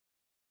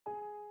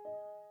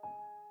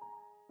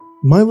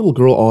My little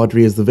girl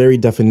Audrey is the very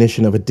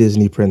definition of a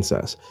Disney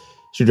princess.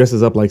 She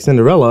dresses up like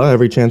Cinderella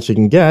every chance she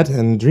can get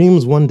and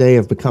dreams one day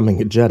of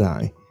becoming a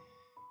Jedi.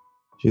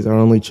 She's our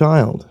only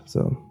child,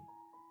 so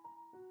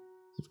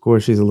of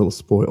course she's a little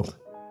spoiled.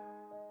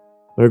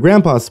 But her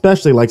grandpa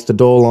especially likes to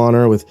dole on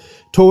her with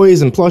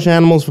toys and plush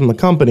animals from the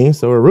company,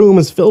 so her room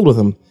is filled with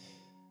them.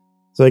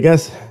 So I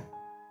guess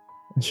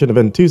I shouldn't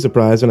have been too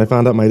surprised when I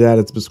found out my dad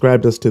had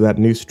subscribed us to that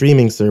new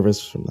streaming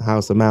service from the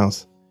House of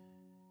Mouse.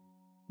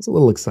 I was a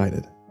little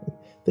excited,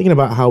 thinking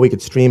about how we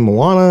could stream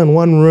Moana in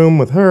one room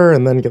with her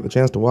and then get the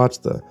chance to watch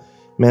The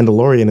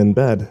Mandalorian in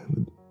bed.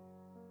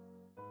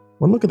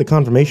 One look at the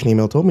confirmation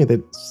email told me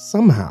that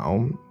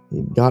somehow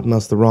he'd gotten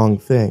us the wrong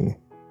thing.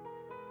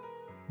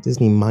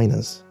 Disney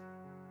minus.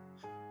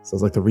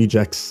 Sounds like the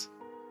rejects,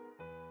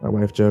 my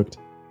wife joked.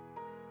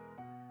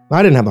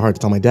 I didn't have the heart to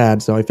tell my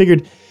dad, so I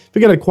figured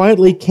I'd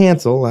quietly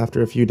cancel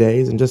after a few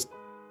days and just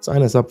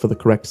sign us up for the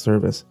correct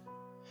service.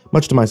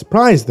 Much to my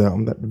surprise,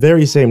 though, that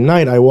very same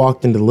night I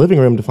walked into the living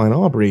room to find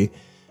Aubrey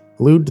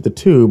glued to the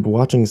tube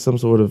watching some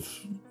sort of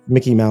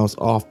Mickey Mouse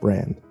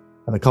off-brand.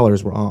 The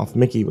colors were off.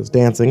 Mickey was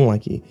dancing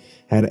like he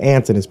had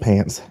ants in his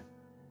pants.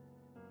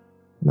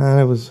 And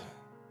I was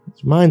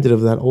reminded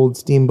of that old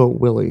Steamboat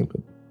Willie,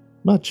 but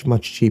much,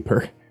 much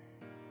cheaper.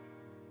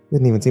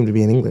 Didn't even seem to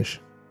be in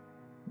English.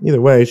 Either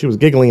way, she was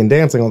giggling and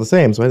dancing all the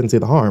same, so I didn't see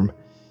the harm.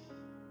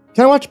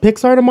 "Can I watch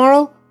Pixar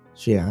tomorrow?"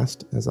 she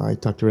asked, as I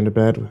tucked her into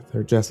bed with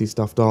her Jessie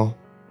stuffed doll.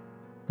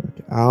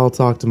 "Okay, I'll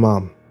talk to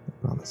Mom,"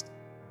 I promised.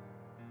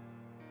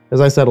 As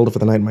I settled for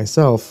the night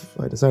myself,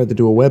 I decided to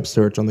do a web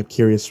search on the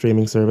curious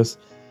streaming service.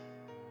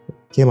 It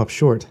came up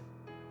short.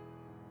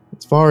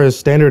 As far as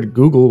standard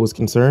Google was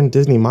concerned,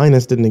 Disney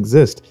Minus didn't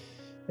exist.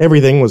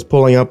 Everything was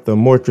pulling up the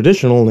more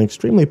traditional and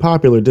extremely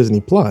popular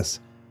Disney Plus.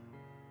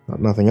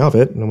 Thought nothing of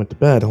it, and I went to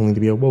bed only to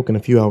be awoken a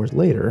few hours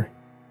later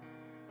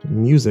to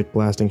music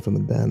blasting from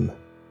the den.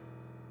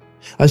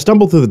 I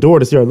stumbled through the door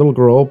to see our little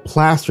girl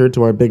plastered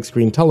to our big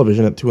screen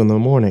television at 2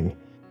 a.m.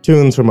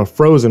 Tunes from a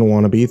Frozen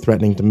wannabe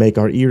threatening to make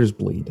our ears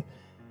bleed.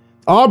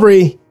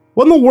 "Aubrey,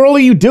 what in the world are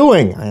you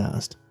doing?" I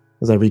asked,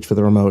 as I reached for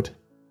the remote.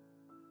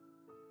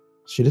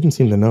 She didn't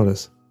seem to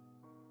notice.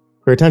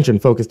 Her attention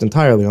focused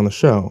entirely on the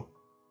show.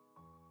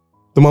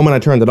 The moment I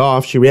turned it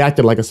off, she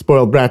reacted like a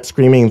spoiled brat,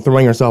 screaming and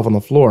throwing herself on the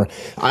floor.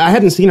 I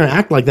hadn't seen her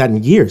act like that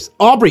in years.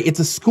 "Aubrey, it's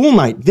a school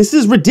night. This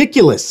is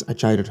ridiculous," I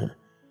chided her.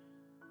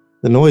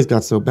 The noise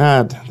got so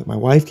bad that my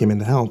wife came in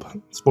to help.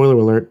 Spoiler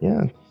alert,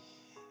 yeah,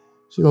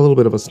 she's a little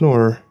bit of a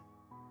snorer.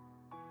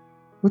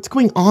 "What's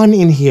going on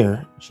in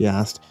here?" she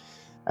asked,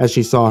 as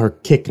she saw her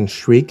kick and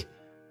shriek.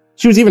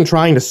 She was even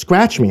trying to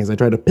scratch me as I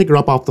tried to pick her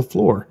up off the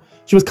floor.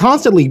 She was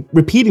constantly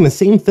repeating the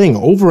same thing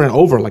over and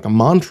over like a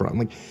mantra. I'm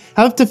like,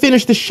 "I have to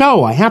finish the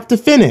show. I have to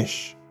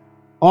finish."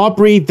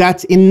 "Aubrey,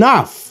 that's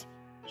enough,"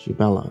 she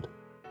bellowed.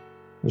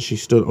 As she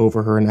stood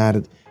over her and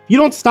added, "If you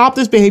don't stop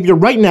this behavior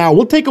right now,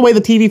 we'll take away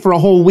the TV for a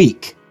whole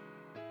week."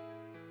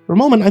 For a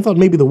moment, I thought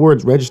maybe the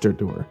words registered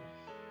to her.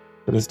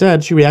 But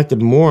instead, she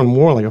reacted more and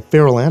more like a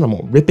feral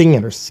animal, ripping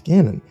at her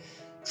skin and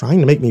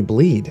trying to make me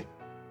bleed,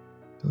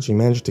 until she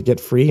managed to get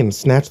free and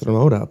snatch the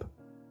remote up.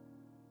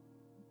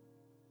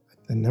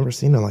 I'd never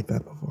seen her like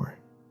that before.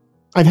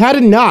 "I've had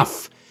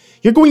enough!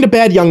 You're going to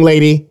bed, young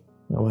lady!"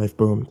 my wife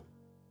boomed.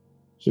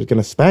 She was going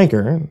to spank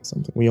her,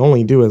 something we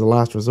only do as a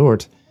last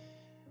resort.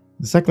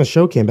 The second the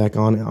show came back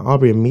on,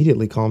 Aubrey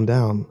immediately calmed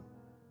down.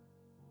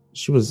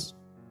 She was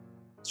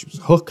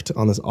hooked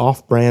on this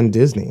off-brand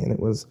Disney, and it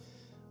was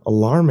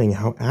alarming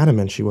how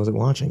adamant she was at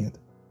watching it.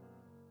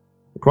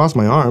 I crossed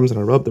my arms and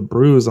I rubbed the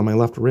bruise on my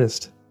left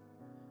wrist.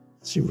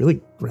 Did she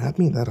really grab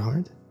me that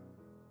hard?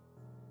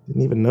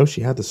 Didn't even know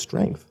she had the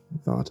strength, I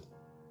thought.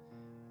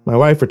 My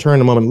wife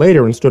returned a moment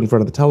later and stood in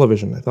front of the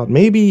television. I thought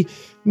maybe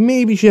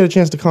she had a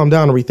chance to calm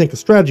down and rethink a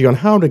strategy on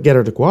how to get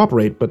her to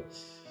cooperate, but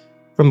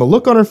from the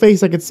look on her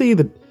face, I could see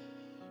that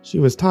she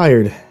was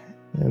tired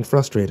and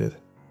frustrated.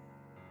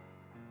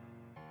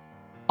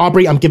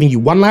 "Aubrey, I'm giving you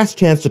one last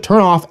chance to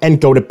turn off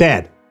and go to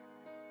bed,"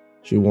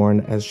 she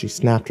warned as she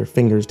snapped her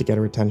fingers to get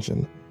her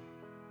attention.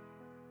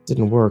 It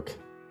didn't work.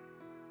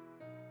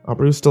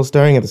 Aubrey was still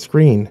staring at the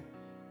screen,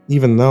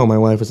 even though my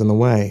wife was in the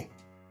way.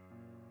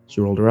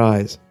 She rolled her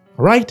eyes.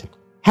 "All right,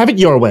 have it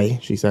your way,"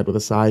 she said with a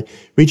sigh,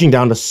 reaching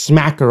down to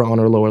smack her on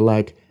her lower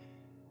leg.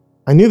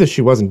 I knew that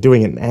she wasn't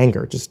doing it in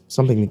anger, just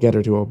something to get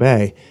her to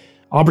obey.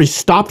 Aubrey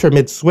stopped her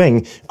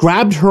mid-swing,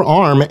 grabbed her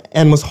arm,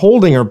 and was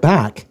holding her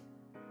back.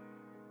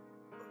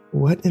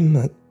 "What in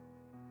the..."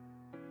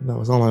 That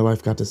was all my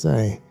wife got to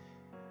say.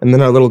 And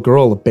then our little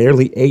girl,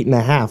 barely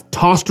 8.5,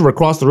 tossed her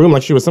across the room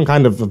like she was some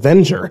kind of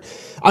avenger.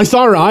 I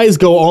saw her eyes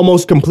go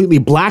almost completely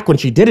black when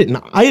she did it, and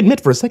I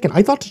admit for a second,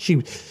 I thought she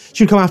would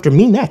come after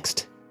me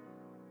next.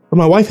 When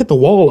my wife hit the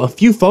wall, a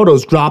few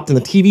photos dropped and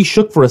the TV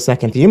shook for a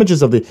second. The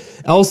images of the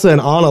Elsa and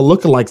Anna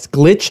lookalikes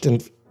glitched,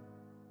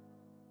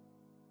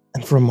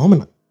 and for a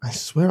moment, I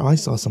swear I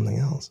saw something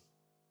else.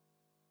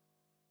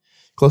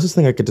 Closest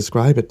thing I could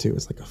describe it to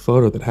is like a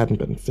photo that hadn't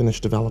been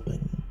finished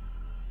developing.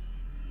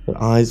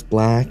 Their eyes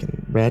black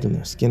and red, and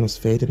their skin was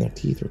faded, and their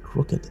teeth were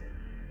crooked.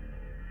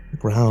 The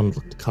ground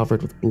looked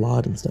covered with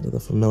blood instead of the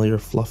familiar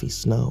fluffy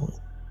snow.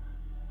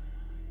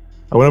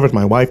 I went over to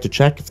my wife to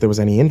check if there was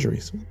any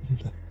injuries.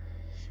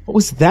 What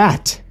was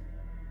that?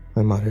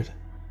 I muttered,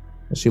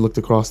 as she looked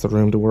across the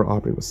room to where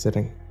Aubrey was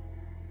sitting.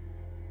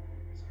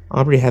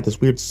 Aubrey had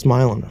this weird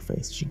smile on her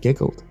face. She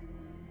giggled.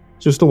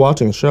 She was still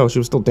watching the show. She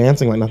was still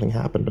dancing like nothing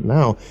happened, but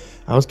now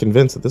I was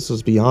convinced that this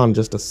was beyond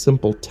just a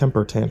simple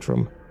temper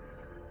tantrum.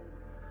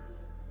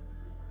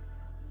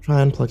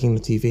 Try unplugging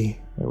the TV,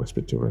 I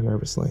whispered to her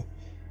nervously.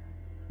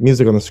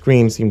 Music on the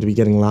screen seemed to be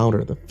getting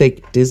louder. The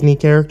fake Disney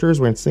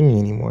characters weren't singing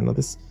anymore. No,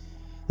 this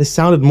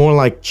sounded more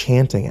like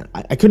chanting.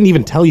 I couldn't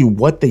even tell you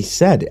what they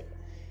said.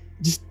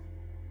 It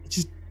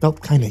just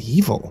felt kind of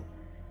evil.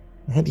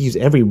 I had to use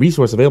every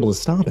resource available to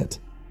stop it.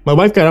 My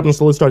wife got up and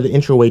slowly started to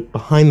inch her way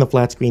behind the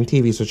flat-screen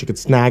TV so she could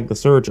snag the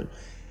surger.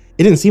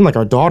 It didn't seem like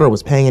our daughter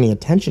was paying any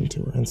attention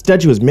to her.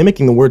 Instead, she was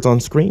mimicking the words on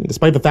screen,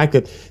 despite the fact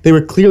that they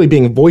were clearly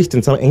being voiced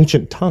in some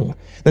ancient tongue.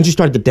 Then she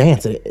started to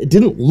dance. It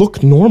didn't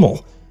look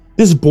normal.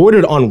 This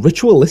bordered on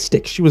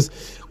ritualistic. She was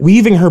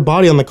weaving her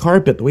body on the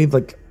carpet the way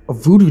like a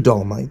voodoo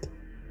doll might.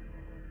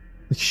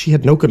 Like she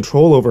had no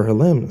control over her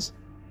limbs.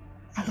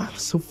 I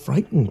was so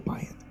frightened by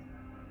it.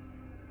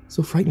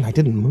 So frightened I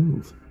didn't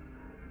move.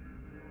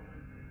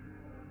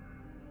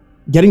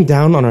 Getting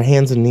down on her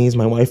hands and knees,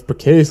 my wife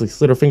precariously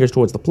slid her fingers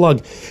towards the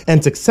plug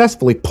and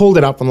successfully pulled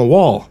it out from the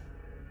wall.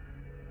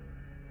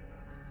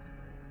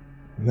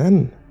 And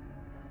then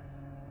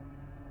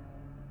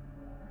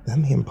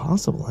the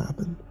impossible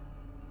happened.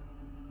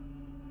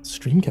 The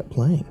stream kept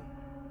playing.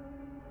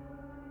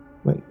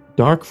 It went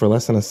dark for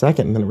less than a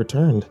second and then it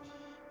returned.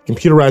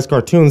 Computerized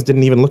cartoons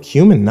didn't even look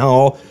human.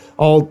 Now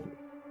all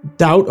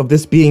doubt of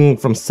this being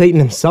from Satan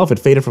himself had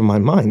faded from my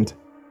mind.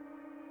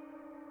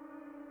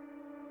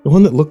 The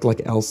one that looked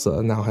like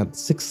Elsa now had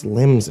 6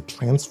 limbs that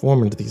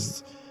transformed into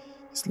these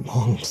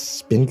long,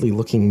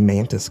 spindly-looking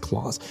mantis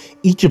claws,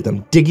 each of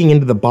them digging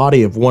into the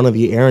body of one of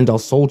the Arendelle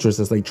soldiers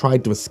as they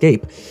tried to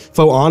escape.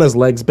 Anna's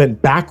legs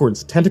bent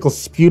backwards, tentacles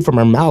spewed from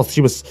her mouth.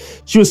 She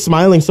was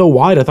smiling so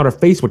wide I thought her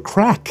face would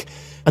crack.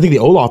 I think the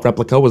Olaf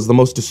replica was the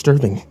most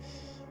disturbing.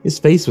 His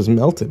face was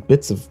melted.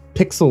 Bits of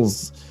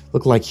pixels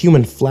looked like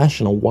human flesh,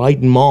 and a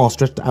wide maw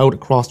stretched out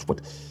across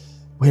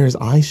where his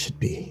eyes should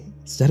be.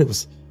 Instead, it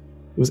was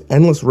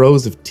endless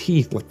rows of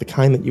teeth, like the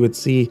kind that you would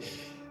see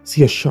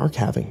a shark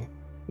having.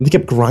 And they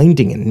kept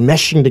grinding and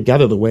meshing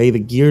together the way the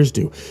gears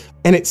do.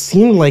 And it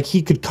seemed like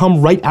he could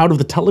come right out of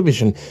the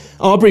television.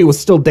 Aubrey was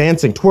still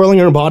dancing, twirling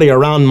her body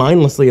around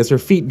mindlessly as her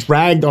feet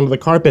dragged onto the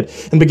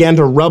carpet and began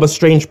to rub a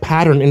strange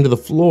pattern into the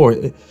floor.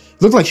 It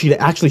looked like she'd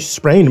actually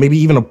sprained, maybe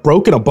even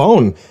broken a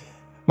bone.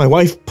 My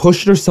wife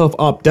pushed herself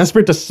up,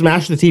 desperate to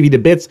smash the TV to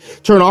bits,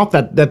 turn off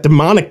that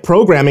demonic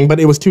programming, but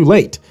it was too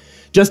late.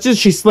 Just as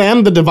she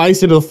slammed the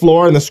device into the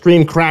floor and the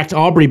screen cracked,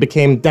 Aubrey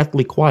became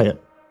deathly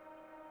quiet.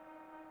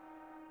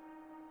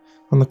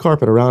 On the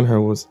carpet around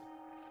her was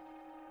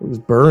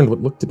burned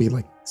what looked to be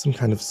like some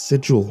kind of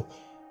sigil,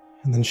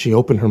 and then she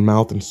opened her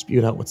mouth and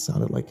spewed out what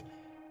sounded like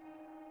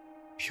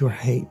pure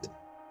hate.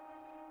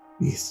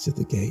 Beasts at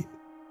the gate,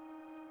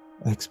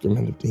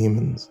 excrement of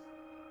demons,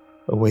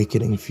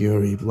 awakening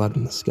fury, blood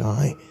in the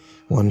sky,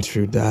 one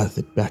true death,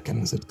 it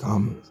beckons, it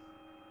comes.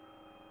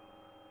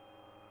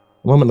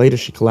 A moment later,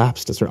 she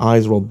collapsed as her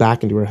eyes rolled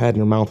back into her head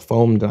and her mouth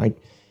foamed, and I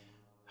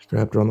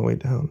grabbed her on the way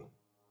down.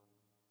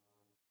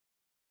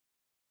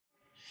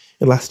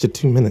 It lasted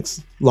 2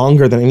 minutes,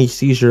 longer than any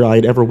seizure I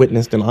had ever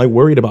witnessed, and I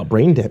worried about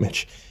brain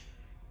damage.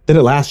 Then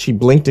at last, she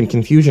blinked in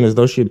confusion as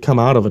though she had come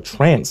out of a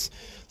trance,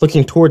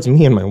 looking towards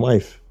me and my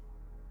wife.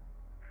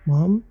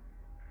 Mom?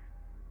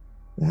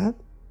 Dad?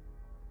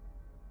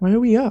 Why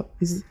are we up?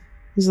 Is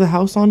the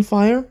house on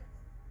fire?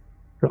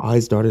 Her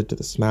eyes darted to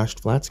the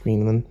smashed flat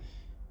screen, and then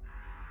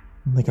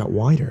they got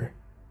wider.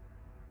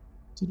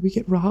 Did we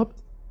get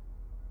robbed?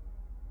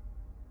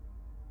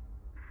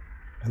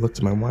 I looked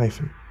at my wife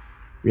and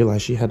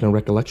realized she had no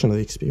recollection of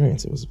the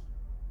experience. It was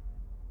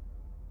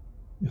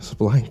a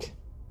blank.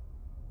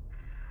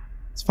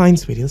 It's fine,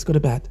 sweetie. Let's go to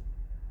bed,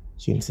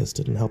 she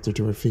insisted and helped her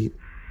to her feet.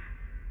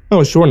 I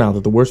was sure now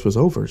that the worst was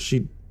over.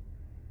 She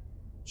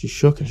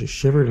shook and she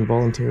shivered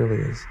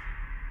involuntarily as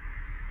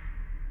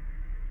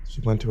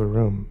she went to her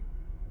room.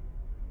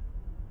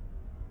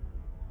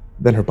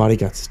 Then her body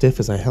got stiff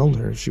as I held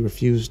her. She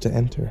refused to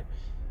enter.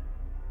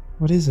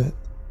 What is it?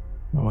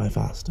 My wife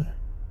asked her.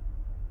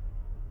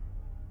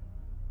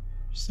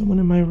 There's someone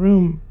in my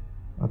room,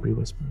 Aubrey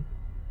whispered.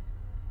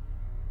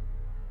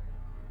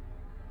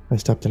 I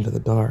stepped into the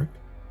dark.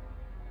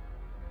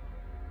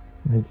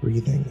 My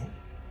breathing.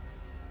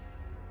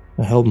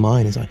 I held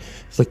mine as I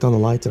flicked on the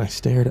lights and I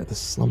stared at the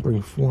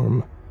slumbering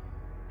form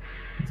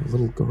of a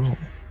little girl.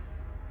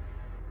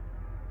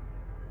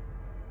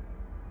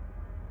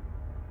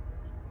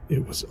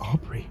 It was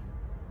Aubrey.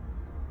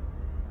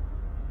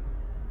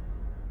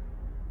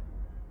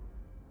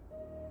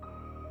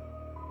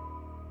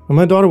 When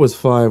my daughter was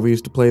 5, we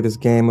used to play this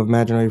game of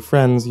imaginary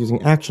friends using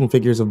action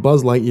figures of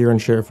Buzz Lightyear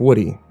and Sheriff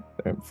Woody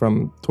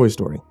from Toy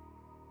Story.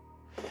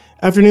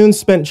 Afternoons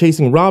spent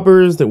chasing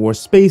robbers that wore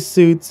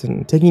spacesuits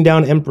and taking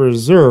down Emperor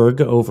Zurg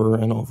over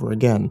and over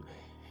again.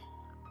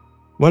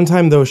 One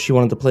time, though, she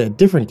wanted to play a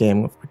different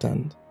game of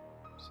pretend.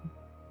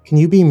 "Can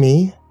you be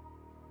me?"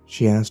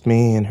 she asked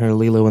me in her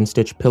Lilo and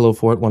Stitch pillow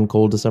fort one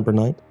cold December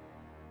night.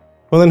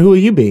 "Well, then who will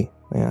you be?"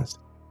 I asked.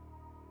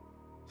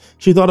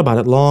 She thought about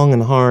it long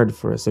and hard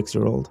for a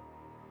 6-year-old.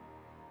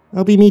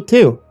 "I'll be me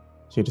too,"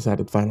 she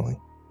decided finally.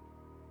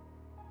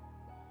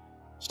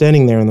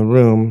 Standing there in the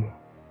room,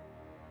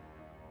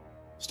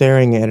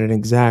 staring at an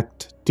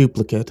exact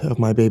duplicate of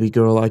my baby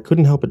girl, I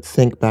couldn't help but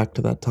think back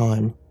to that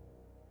time.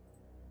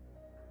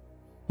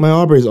 My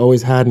Aubrey's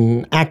always had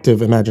an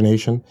active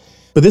imagination,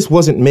 but this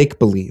wasn't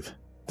make-believe.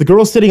 The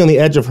girl sitting on the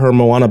edge of her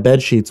Moana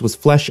bedsheets was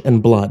flesh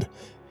and blood.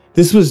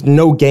 This was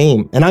no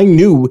game, and I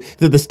knew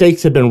that the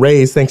stakes had been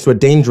raised thanks to a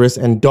dangerous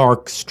and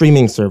dark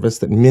streaming service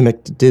that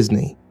mimicked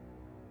Disney.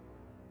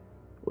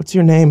 "What's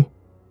your name?"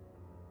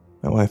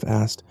 my wife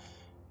asked.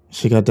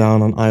 She got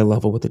down on eye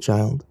level with the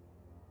child.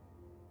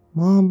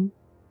 "Mom,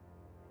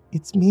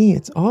 it's me,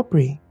 it's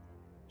Aubrey,"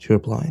 she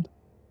replied.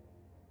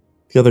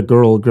 The other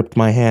girl gripped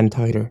my hand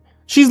tighter.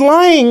 "She's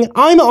lying!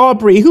 I'm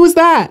Aubrey! Who's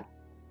that?"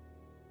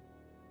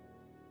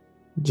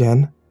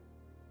 Jen,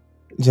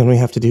 we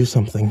have to do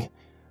something,"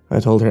 I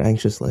told her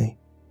anxiously.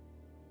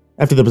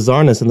 After the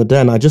bizarreness in the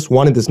den, I just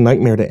wanted this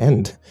nightmare to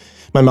end.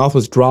 My mouth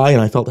was dry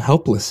and I felt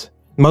helpless.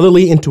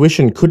 Motherly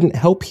intuition couldn't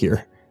help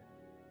here.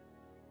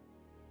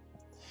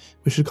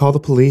 "We should call the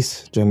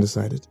police," Jen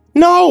decided.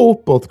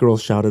 "No!" Both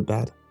girls shouted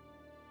that.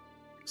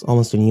 It was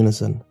almost in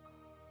unison.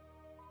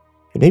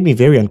 It made me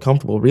very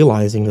uncomfortable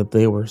realizing that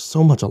they were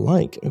so much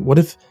alike. What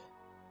if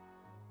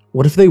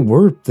they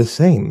were the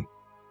same?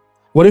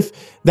 What if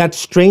that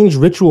strange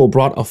ritual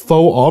brought a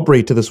faux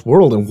Aubrey to this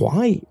world, and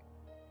why?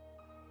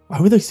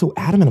 Why were they so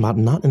adamant about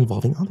not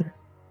involving other?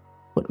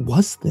 What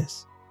was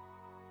this?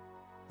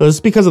 Was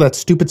it because of that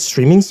stupid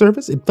streaming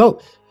service? It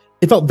felt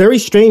very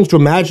strange to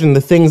imagine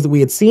the things that we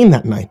had seen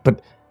that night,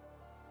 but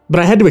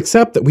I had to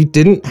accept that we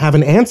didn't have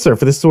an answer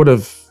for this sort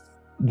of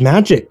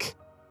magic.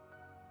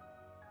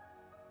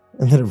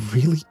 And that it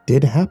really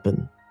did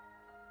happen.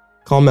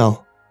 "Call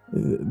Mel.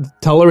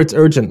 Tell her it's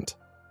urgent,"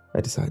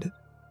 I decided.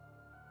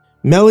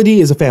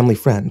 Melody is a family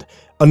friend,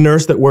 a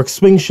nurse that works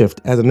swing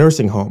shift at a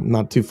nursing home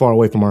not too far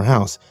away from our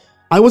house.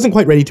 I wasn't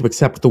quite ready to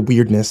accept the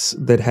weirdness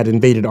that had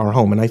invaded our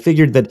home, and I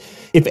figured that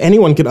if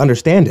anyone could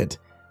understand it,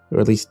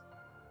 or at least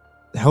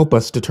help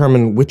us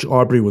determine which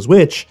Aubrey was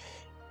which,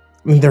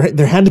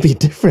 there had to be a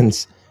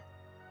difference.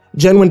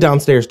 Jen went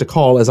downstairs to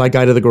call as I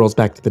guided the girls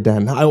back to the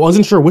den. I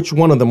wasn't sure which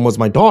one of them was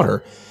my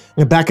daughter,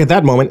 and back at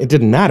that moment, it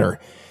didn't matter.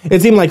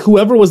 It seemed like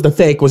whoever was the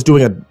fake was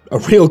doing a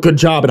real good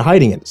job at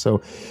hiding it,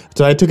 so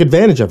I took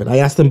advantage of it. I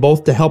asked them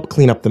both to help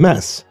clean up the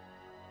mess.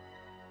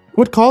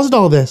 "What caused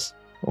all this?"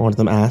 one of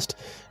them asked,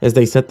 as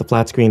they set the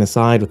flat screen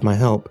aside with my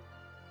help.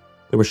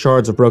 There were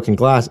shards of broken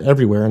glass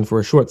everywhere, and for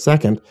a short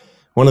second,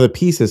 one of the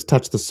pieces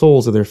touched the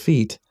soles of their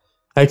feet.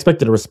 I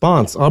expected a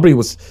response. Aubrey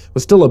was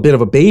still a bit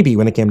of a baby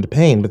when it came to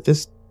pain, but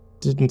this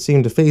didn't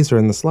seem to faze her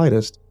in the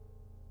slightest.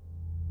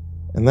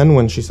 And then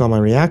when she saw my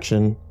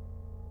reaction,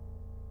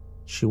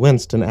 she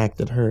winced and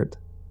acted hurt.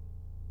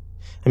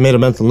 I made a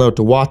mental note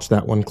to watch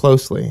that one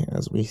closely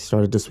as we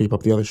started to sweep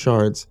up the other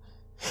shards.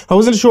 I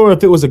wasn't sure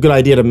if it was a good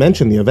idea to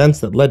mention the events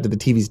that led to the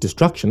TV's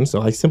destruction,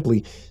 so I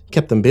simply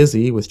kept them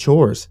busy with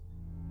chores.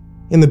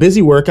 In the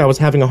busy work, I was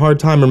having a hard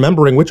time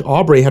remembering which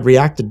Aubrey had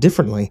reacted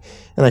differently,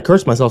 and I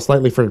cursed myself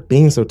slightly for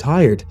being so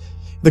tired.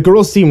 The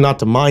girls seemed not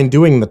to mind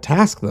doing the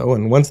task, though,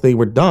 and once they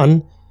were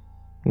done,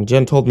 and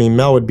Jen told me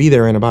Mel would be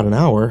there in about an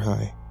hour,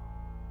 I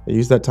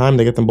used that time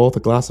to get them both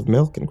a glass of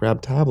milk and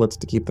grab tablets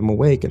to keep them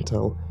awake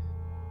until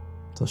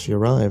she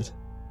arrived.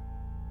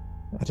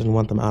 I didn't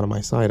want them out of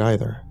my sight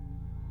either.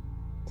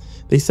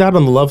 They sat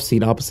on the love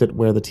seat opposite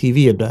where the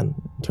TV had been,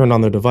 and turned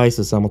on their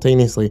devices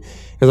simultaneously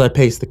as I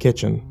paced the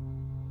kitchen.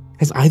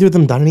 "Has either of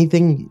them done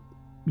anything,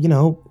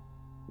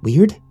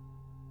 weird?"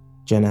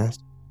 Jen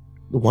asked.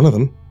 "One of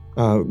them.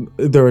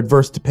 They're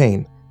adverse to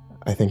pain,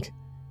 I think,"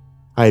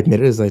 I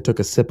admitted as I took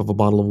a sip of a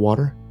bottle of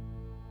water.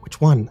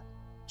 "Which one?"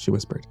 she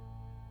whispered.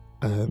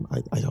 I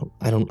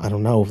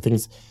don't know.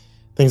 Things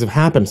have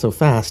happened so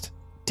fast."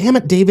 "Damn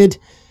it, David,"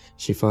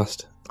 she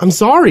fussed. "I'm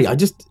sorry.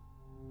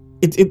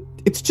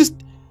 It's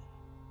just,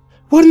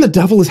 what in the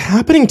devil is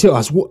happening to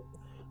us?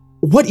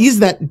 What is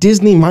that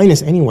Disney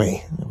minus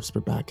anyway?" I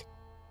whispered back.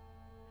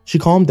 She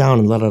calmed down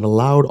and let out a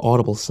loud,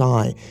 audible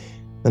sigh,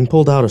 then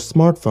pulled out her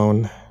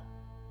smartphone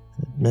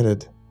and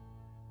admitted,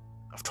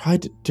 "I've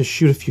tried to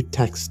shoot a few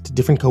texts to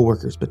different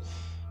coworkers, but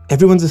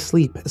everyone's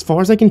asleep. As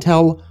far as I can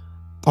tell,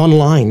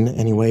 online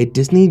anyway,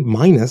 Disney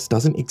minus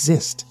doesn't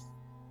exist."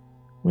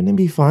 "Wouldn't it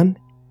be fun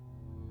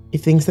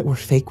if things that were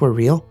fake were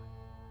real?"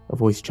 a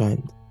voice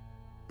chimed.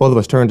 Both of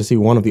us turned to see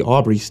one of the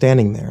Aubreys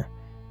standing there,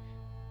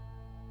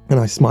 and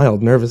I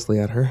smiled nervously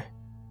at her.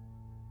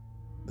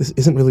 "This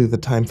isn't really the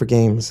time for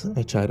games,"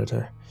 I chided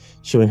her,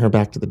 shooing her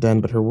back to the den,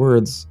 but her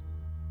words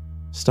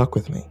stuck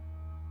with me.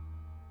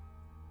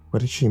 What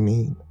did she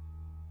mean?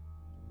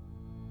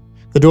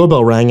 The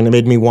doorbell rang and it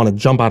made me want to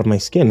jump out of my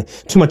skin.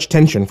 Too much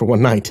tension for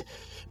one night.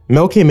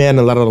 Mel came in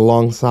and let out a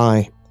long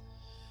sigh.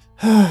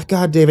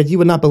 God, David, you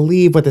would not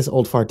believe what this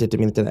old fart did to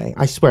me today.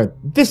 I swear,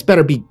 this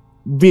better be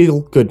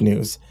real good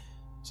news,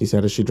 she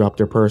said as she dropped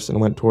her purse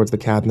and went towards the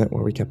cabinet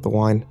where we kept the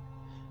wine.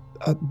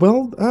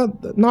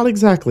 Not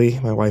exactly,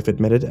 my wife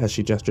admitted as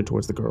she gestured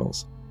towards the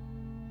girls.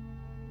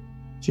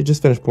 She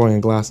just finished pouring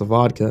a glass of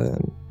vodka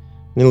and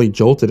nearly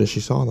jolted as she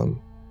saw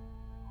them.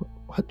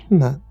 What in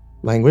that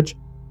language?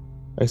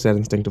 I said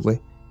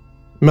instinctively.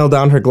 Mel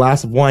downed her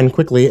glass of wine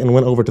quickly and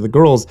went over to the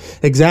girls,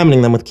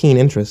 examining them with keen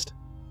interest.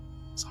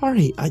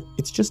 Sorry, I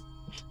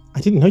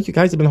didn't know you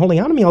guys had been holding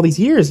on to me all these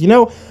years. You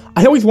know,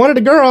 I always wanted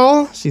a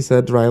girl, she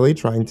said dryly,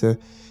 trying to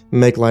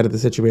make light of the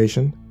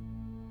situation.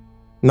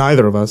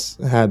 Neither of us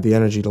had the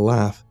energy to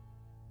laugh.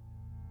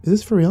 Is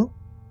this for real?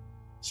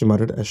 She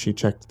muttered as she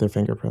checked their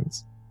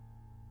fingerprints.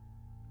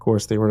 Of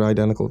course, they were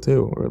identical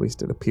too, or at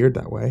least it appeared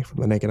that way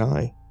from the naked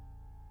eye.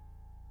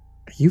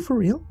 Are you for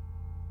real?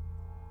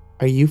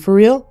 Are you for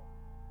real?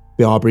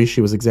 The Aubrey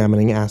she was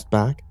examining asked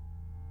back.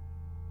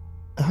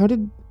 How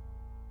did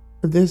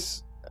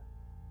this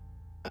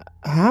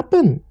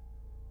happen?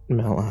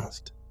 Mel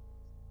asked.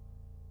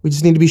 We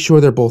just need to be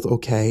sure they're both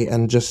okay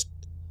and just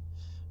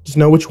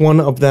know which one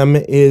of them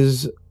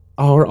is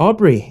our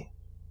Aubrey.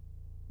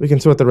 We can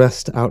sort the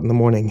rest out in the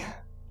morning,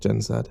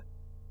 Jen said.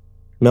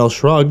 Mel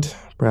shrugged,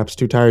 perhaps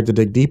too tired to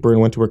dig deeper,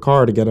 and went to her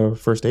car to get a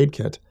first aid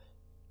kit.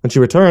 When she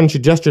returned, she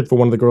gestured for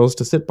one of the girls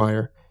to sit by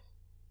her.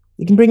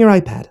 You can bring your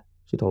iPad,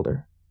 she told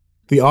her.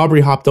 The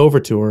Aubrey hopped over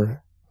to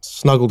her,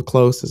 snuggled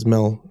close as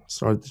Mel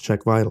started to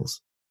check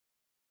vitals.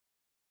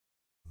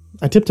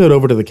 I tiptoed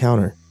over to the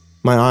counter,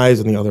 my eyes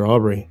on the other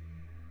Aubrey.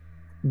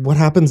 What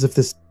happens if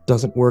this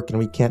doesn't work and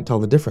we can't tell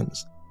the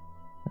difference?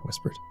 I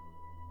whispered.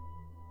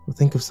 We'll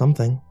think of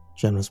something,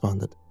 Jen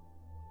responded.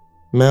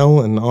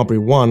 Mel and Aubrey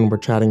 1 were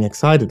chatting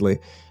excitedly,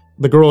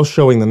 the girl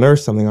showing the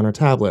nurse something on her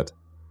tablet.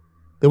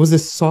 There was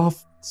this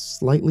soft,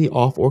 slightly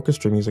off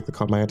orchestra music that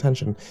caught my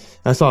attention, and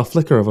I saw a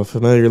flicker of a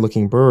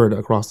familiar-looking bird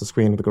across the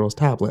screen of the girl's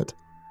tablet,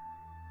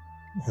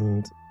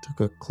 and took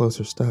a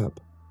closer step.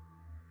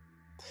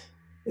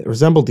 It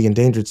resembled the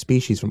endangered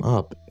species from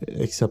Up,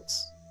 except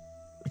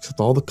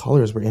all the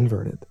colors were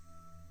inverted.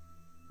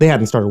 They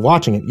hadn't started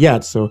watching it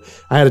yet, so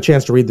I had a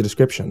chance to read the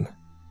description.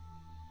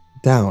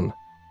 Down.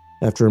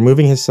 After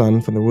removing his son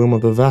from the womb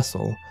of the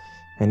vessel,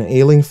 an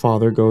ailing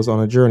father goes on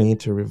a journey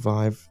to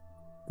revive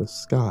the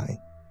sky.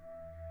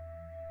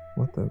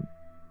 What the...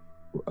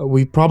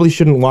 We probably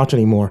shouldn't watch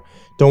anymore.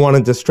 Don't want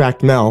to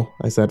distract Mel,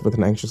 I said with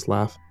an anxious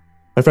laugh.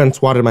 My friend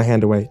swatted my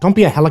hand away. Don't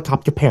be a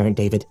helicopter parent,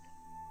 David.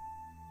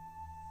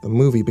 The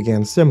movie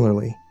began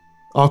similarly.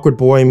 Awkward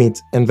boy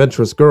meets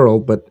adventurous girl,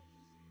 but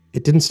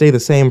it didn't stay the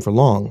same for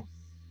long.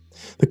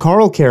 The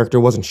Carl character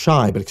wasn't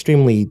shy, but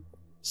extremely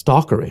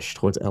stalkerish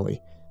towards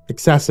Ellie,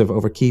 excessive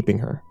over keeping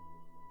her.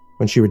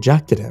 When she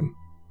rejected him,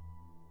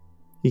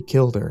 he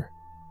killed her.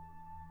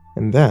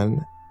 And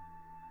then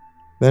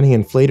he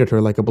inflated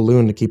her like a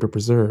balloon to keep her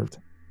preserved.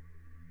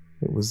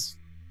 It was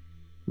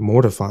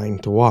mortifying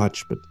to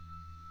watch, but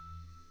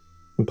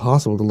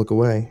impossible to look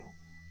away.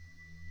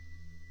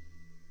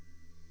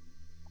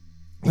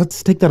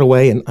 Let's take that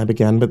away, and I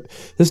began, but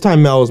this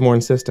time Mel was more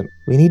insistent.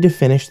 We need to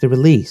finish the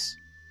release,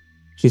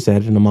 she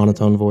said in a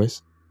monotone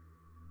voice.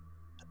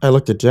 I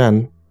looked at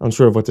Jen,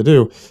 unsure of what to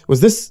do.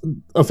 Was this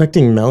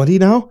affecting Melody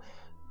now?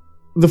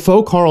 The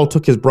faux Carl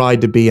took his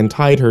bride-to-be and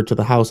tied her to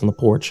the house on the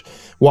porch,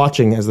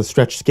 watching as the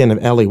stretched skin of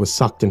Ellie was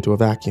sucked into a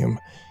vacuum.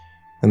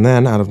 And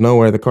then, out of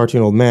nowhere, the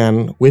cartoon old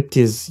man whipped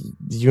his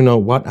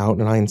you-know-what out,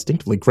 and I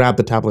instinctively grabbed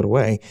the tablet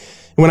away.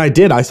 And when I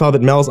did, I saw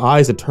that Mel's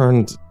eyes had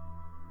turned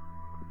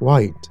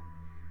white.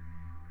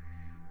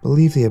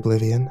 Believe the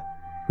oblivion.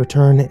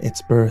 Return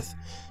its birth.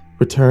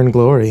 Return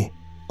glory.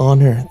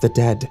 Honor the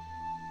dead,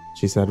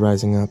 she said,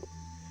 rising up.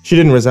 She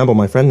didn't resemble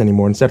my friend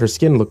anymore. Instead, her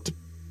skin looked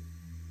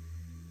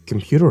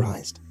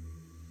computerized.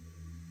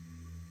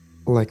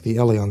 Like the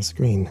Ellie on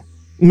screen.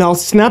 Mel,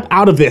 snap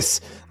out of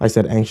this, I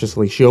said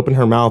anxiously. She opened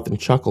her mouth and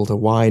chuckled a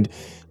wide,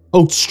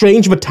 oh,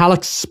 strange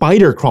metallic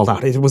spider crawled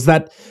out. It was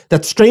that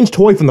strange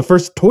toy from the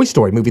first Toy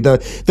Story movie,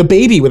 the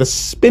baby with the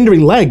spindly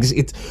legs.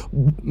 Its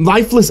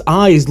lifeless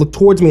eyes looked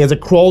towards me as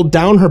it crawled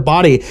down her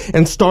body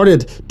and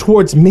started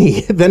towards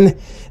me.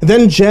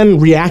 Then Jen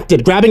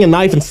reacted, grabbing a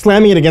knife and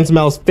slamming it against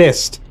Mel's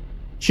fist.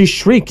 She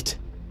shrieked.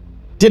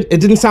 It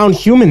didn't sound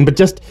human, but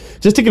just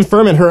to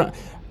confirm it,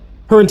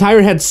 her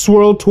entire head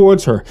swirled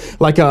towards her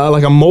like a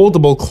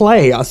moldable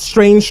clay. A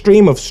strange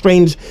stream of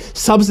strange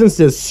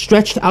substances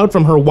stretched out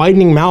from her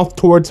widening mouth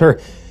towards her.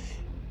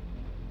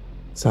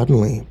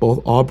 Suddenly,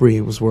 both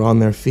Aubreys were on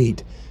their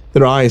feet,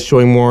 their eyes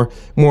showing more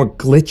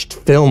glitched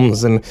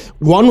films, and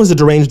one was a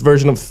deranged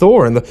version of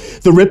Thor, and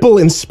the ripple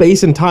in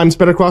space and time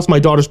spread across my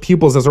daughter's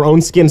pupils as her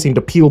own skin seemed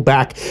to peel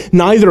back.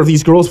 Neither of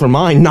these girls were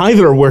mine,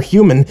 neither were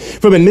human.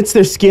 From amidst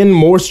their skin,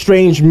 more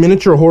strange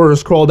miniature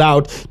horrors crawled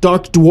out.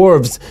 Dark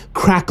dwarves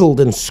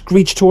crackled and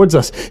screeched towards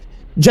us.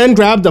 Jen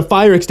grabbed a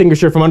fire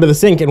extinguisher from under the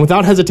sink, and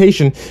without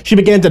hesitation, she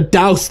began to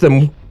douse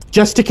them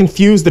just to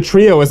confuse the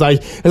trio as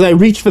I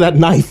reached for that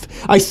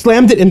knife. I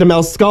slammed it into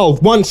Mel's skull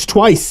once,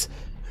 twice,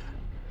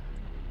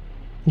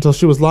 until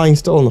she was lying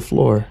still on the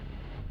floor.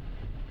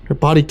 Her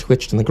body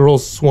twitched and the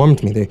girls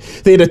swarmed me.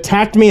 They had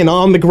attacked me, and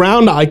on the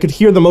ground I could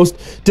hear the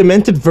most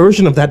demented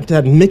version of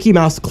that Mickey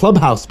Mouse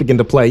Clubhouse begin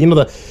to play. You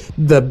know,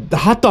 the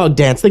hot dog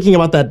dance, thinking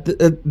about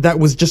that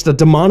was just a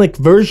demonic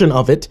version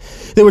of it.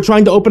 They were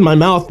trying to open my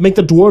mouth, make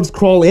the dwarves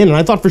crawl in, and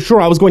I thought for sure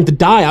I was going to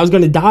die. I was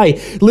going to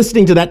die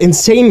listening to that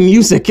insane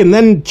music, and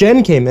then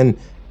Jen came in.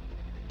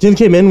 Jen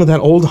came in with that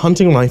old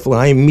hunting rifle,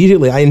 and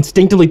I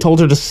instinctively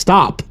told her to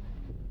stop.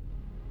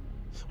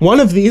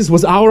 One of these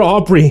was our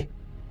Aubrey.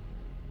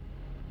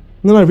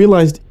 And then I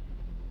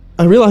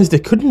realized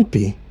it couldn't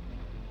be.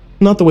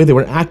 Not the way they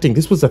were acting.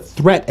 This was a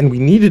threat, and we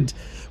needed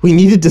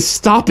to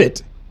stop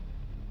it.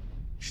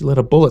 She let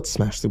a bullet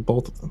smash through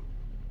both of them.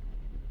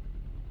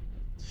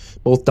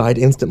 Both died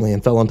instantly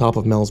and fell on top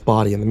of Mel's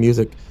body, and the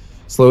music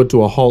slowed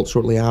to a halt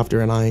shortly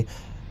after, and I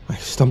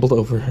stumbled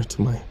over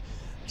to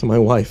my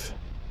wife.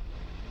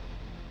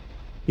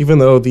 Even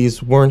though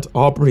these weren't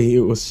Aubrey, it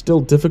was still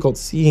difficult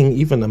seeing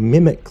even a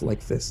mimic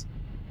like this.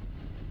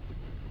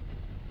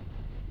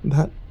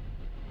 That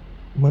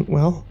went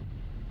well,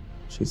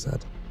 she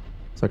said,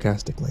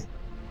 sarcastically,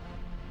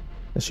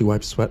 as she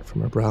wiped sweat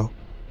from her brow.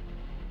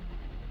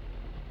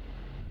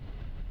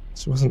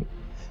 She wasn't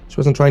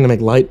trying to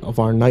make light of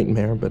our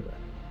nightmare, but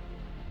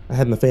I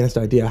hadn't the faintest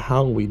idea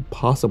how we'd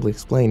possibly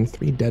explain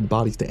 3 dead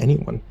bodies to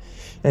anyone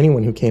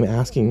who came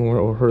asking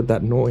or heard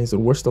that noise,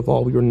 and worst of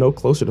all, we were no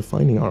closer to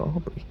finding our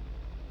Aubrey.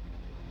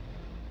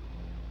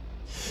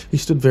 We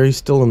stood very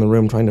still in the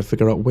room trying to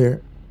figure out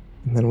where,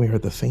 and then we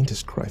heard the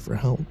faintest cry for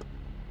help.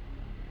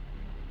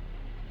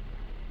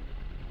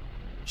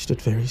 We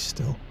stood very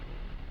still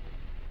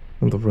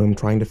in the room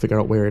trying to figure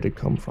out where it had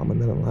come from,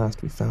 and then at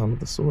last we found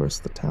the source,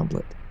 the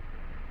tablet.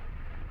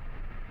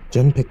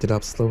 Jen picked it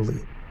up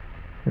slowly,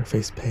 her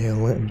face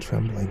pale and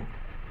trembling.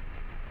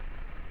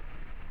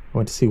 I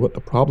went to see what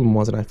the problem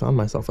was, and I found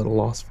myself at a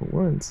loss for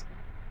words.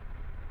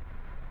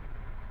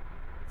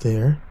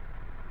 There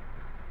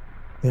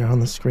on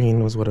the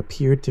screen was what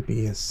appeared to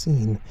be a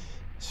scene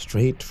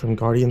straight from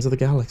Guardians of the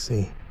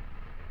Galaxy.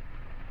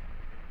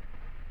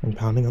 And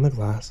pounding on the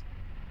glass,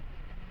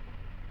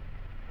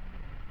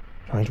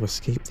 trying to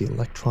escape the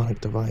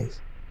electronic device.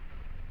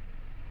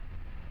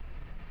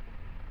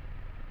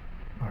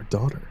 Our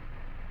daughter.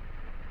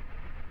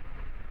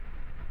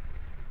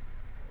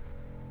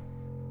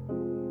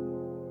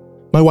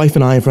 My wife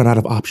and I have run out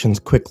of options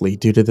quickly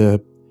due to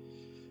the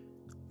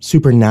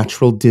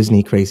supernatural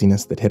Disney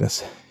craziness that hit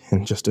us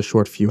in just a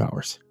short few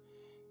hours.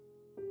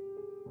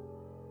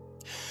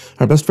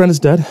 Our best friend is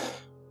dead.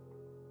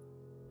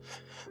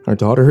 Our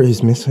daughter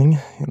is missing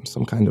in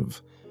some kind of,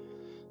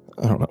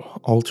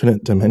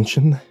 alternate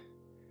dimension.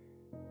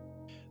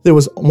 There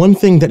was one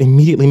thing that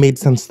immediately made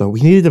sense, though.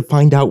 We needed to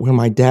find out where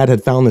my dad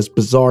had found this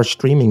bizarre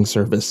streaming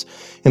service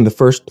in the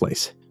first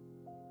place.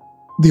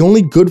 The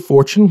only good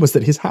fortune was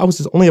that his house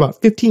is only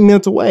about 15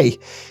 minutes away,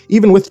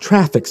 even with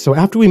traffic, so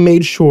after we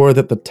made sure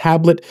that the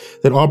tablet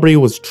that Aubrey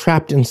was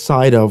trapped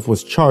inside of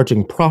was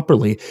charging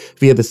properly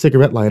via the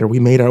cigarette lighter, we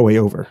made our way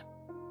over.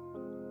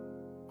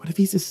 What if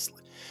he's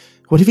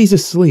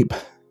asleep?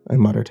 I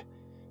muttered.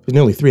 It was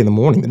nearly 3 in the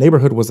morning. The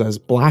neighborhood was as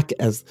black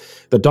as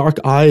the dark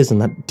eyes in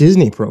that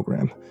Disney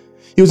program.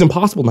 It was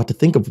impossible not to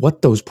think of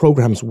what those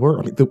programs were.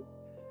 I mean,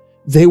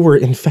 they were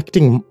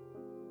infecting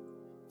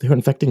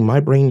my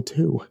brain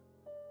too.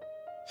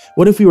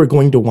 What if we were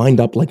going to wind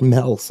up like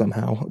Mel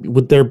somehow?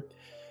 Would there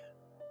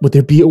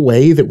be a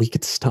way that we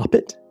could stop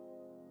it?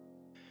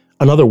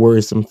 Another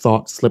worrisome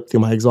thought slipped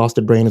through my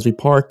exhausted brain as we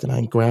parked, and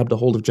I grabbed a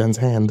hold of Jen's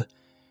hand.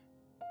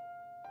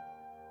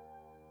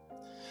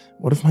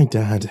 What if my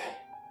dad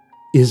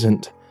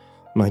isn't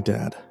my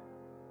dad?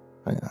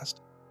 I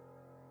asked.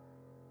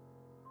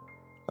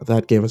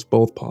 That gave us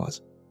both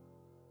pause.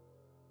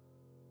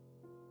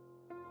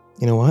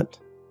 You know what?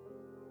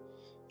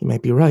 You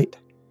might be right.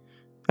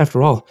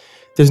 After all,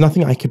 there's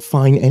nothing I could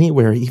find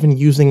anywhere, even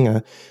using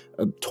a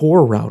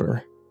Tor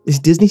router. This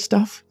Disney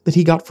stuff that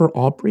he got for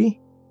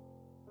Aubrey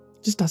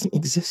just doesn't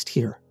exist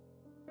here.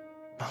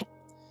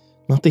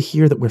 Not the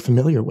here that we're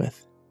familiar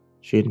with,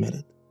 she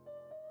admitted.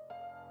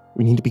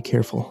 We need to be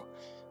careful,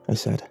 I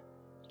said,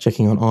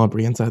 checking on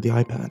Aubrey inside the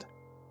iPad.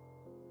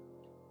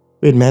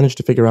 We had managed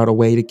to figure out a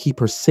way to keep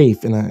her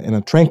safe in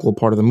a tranquil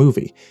part of the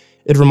movie.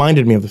 It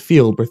reminded me of the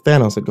field where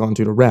Thanos had gone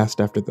to rest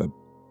after the...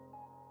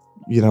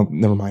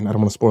 never mind, I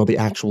don't want to spoil the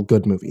actual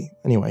good movie.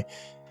 Anyway,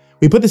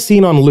 we put the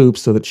scene on loop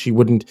so that she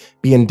wouldn't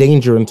be in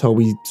danger until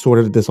we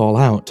sorted this all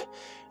out.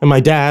 And my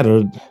dad,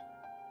 or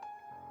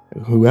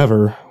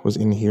whoever was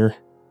in here,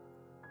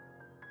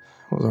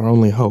 was our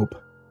only hope.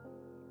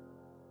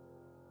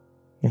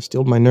 I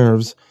steeled my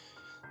nerves,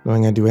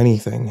 knowing I'd do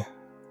anything,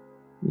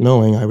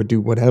 knowing I would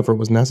do whatever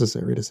was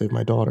necessary to save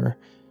my daughter.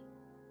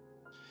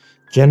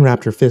 Jen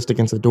rapped her fist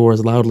against the door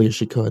as loudly as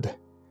she could.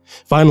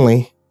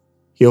 Finally,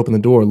 he opened the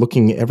door,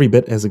 looking every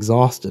bit as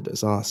exhausted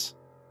as us.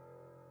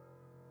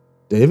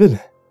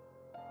 David?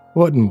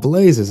 What in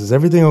blazes? Is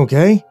everything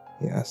okay?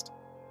 He asked.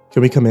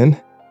 Can we come in?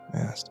 I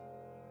asked.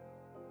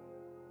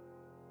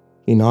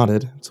 He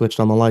nodded and switched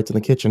on the lights in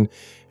the kitchen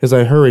as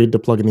I hurried to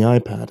plug in the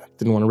iPad.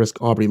 Didn't want to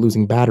risk Aubrey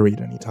losing battery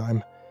at any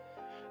time.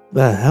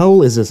 The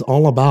hell is this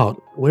all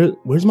about?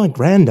 Where's my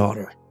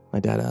granddaughter? My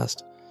dad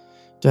asked.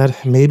 Dad,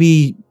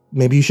 maybe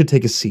you should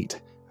take a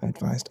seat, I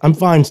advised. I'm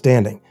fine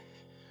standing.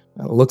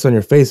 The looks on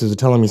your faces are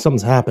telling me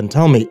something's happened.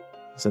 Tell me, he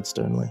said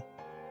sternly.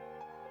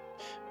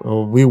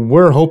 Well, we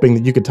were hoping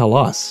that you could tell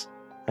us,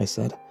 I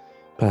said,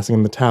 passing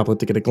him the tablet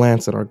to get a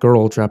glance at our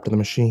girl trapped in the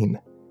machine.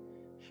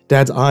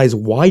 Dad's eyes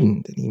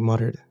widened and he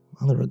muttered,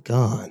 Mother of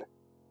God.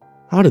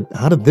 How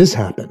did this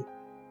happen?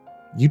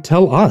 You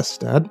tell us,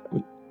 Dad.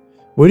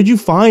 Where did you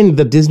find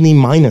the Disney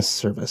Minus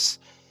service?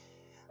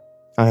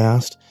 I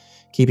asked,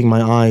 keeping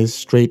my eyes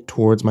straight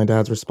towards my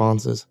dad's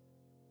responses.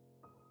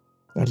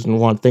 I didn't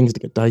want things to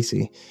get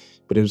dicey,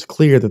 but it was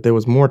clear that there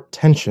was more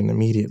tension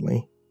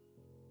immediately.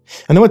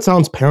 I know it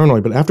sounds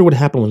paranoid, but after what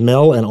happened with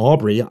Mel and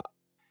Aubrey,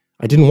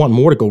 I didn't want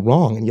more to go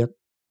wrong, and yet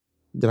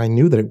I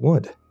knew that it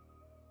would.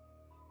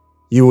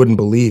 You wouldn't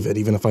believe it,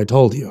 even if I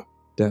told you,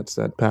 Dad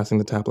said, passing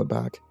the tablet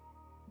back.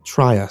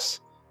 Try us,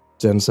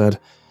 Jen said.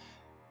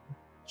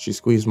 She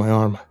squeezed my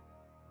arm.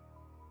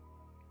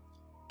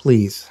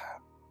 Please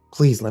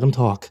let him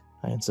talk,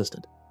 I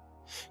insisted.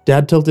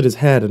 Dad tilted his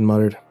head and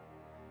muttered,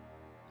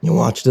 You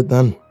watched it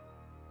then?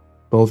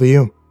 Both of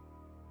you?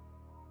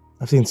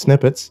 I've seen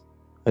snippets,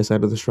 I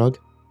said with a shrug.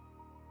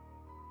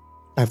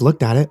 I've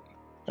looked at it.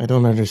 I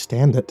don't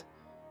understand it,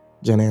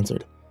 Jen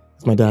answered,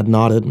 as my dad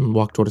nodded and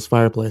walked toward his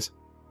fireplace.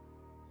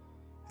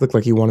 It looked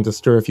like he wanted to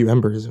stir a few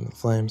embers into the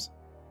flames.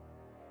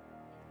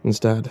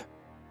 Instead,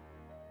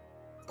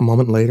 a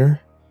moment later,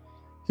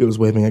 he was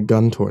waving a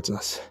gun towards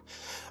us.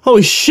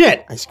 Holy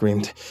shit! I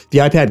screamed. The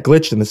iPad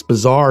glitched and this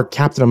bizarre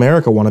Captain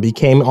America wannabe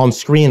came on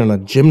screen in a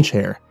gym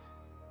chair.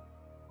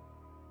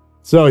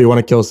 So, you want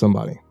to kill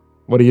somebody.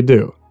 What do you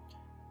do?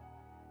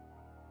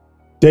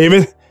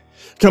 David,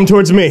 come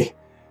towards me,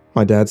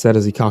 my dad said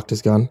as he cocked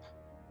his gun.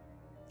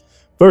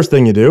 First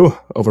thing you do,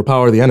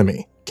 overpower the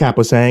enemy, Cap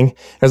was saying,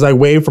 as I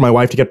waved for my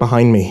wife to get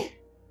behind me.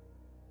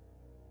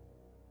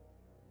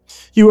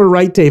 You were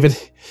right, David.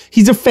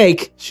 He's a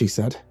fake, she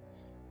said.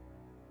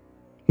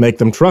 Make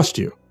them trust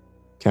you,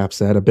 Cap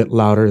said, a bit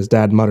louder as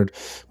Dad muttered,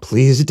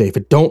 Please,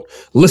 David, don't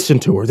listen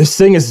to her. This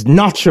thing is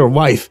not your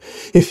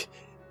wife.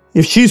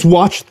 If she's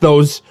watched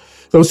those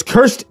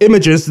cursed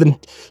images, then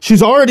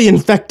she's already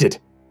infected.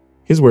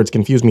 His words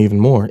confused me even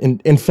more.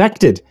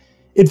 Infected?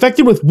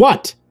 Infected with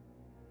what?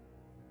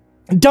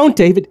 Don't,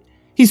 David.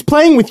 He's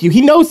playing with you.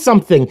 He knows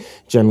something,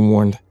 Jen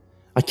warned.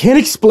 I can't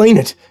explain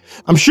it.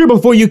 I'm sure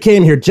before you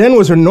came here, Jen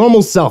was her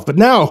normal self, but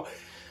now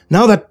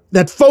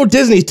that faux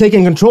Disney's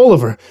taking control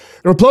of her,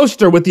 replaced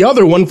her with the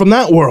other one from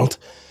that world,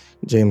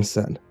 James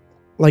said.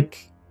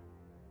 Like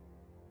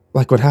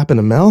what happened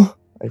to Mel?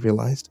 I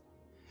realized.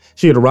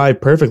 She had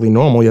arrived perfectly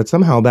normal, yet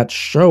somehow that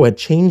show had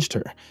changed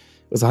her.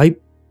 Was I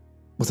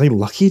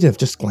lucky to have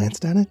just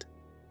glanced at it?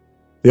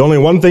 The only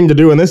one thing to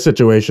do in this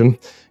situation,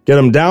 get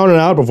them down and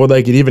out before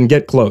they could even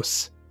get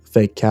close,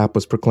 fake Cap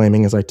was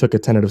proclaiming as I took a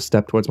tentative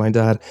step towards my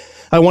dad.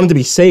 I wanted to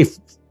be safe,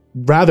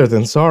 rather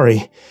than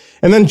sorry.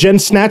 And then Jen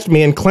snatched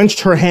me and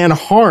clenched her hand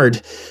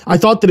hard. I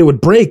thought that it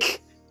would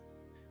break.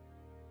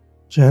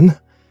 Jen,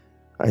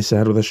 I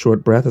said with a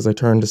short breath as I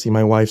turned to see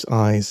my wife's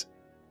eyes,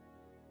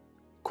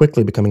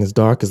 quickly becoming as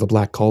dark as the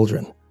black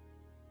cauldron.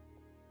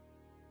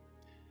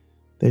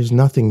 There's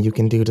nothing you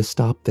can do to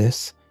stop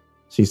this,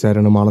 she said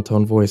in a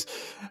monotone voice.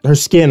 Her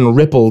skin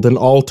rippled and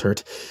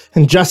altered,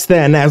 and just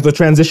then, as the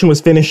transition was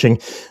finishing,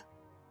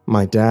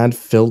 my dad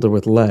filled her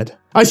with lead.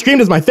 I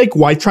screamed as my fake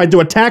wife tried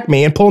to attack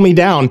me and pull me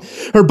down.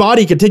 Her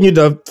body continued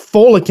to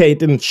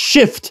follicate and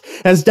shift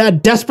as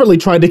Dad desperately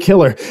tried to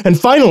kill her, and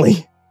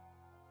finally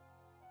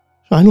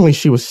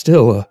she was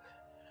still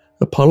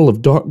a puddle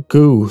of dark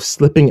goo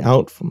slipping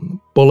out from the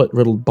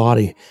bullet-riddled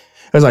body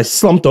as I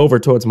slumped over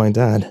towards my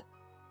dad.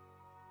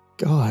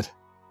 God,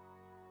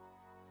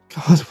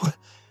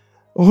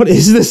 what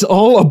is this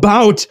all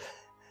about?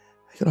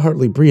 I could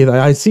hardly breathe.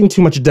 I'd seen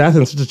too much death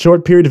in such a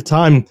short period of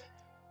time.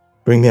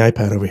 Bring the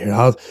iPad over here.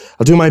 I'll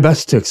do my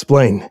best to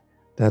explain,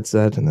 Dad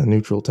said in a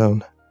neutral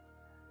tone.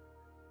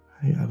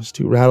 I was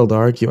too rattled to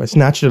argue. I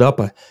snatched it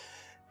up.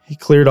 He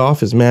cleared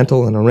off his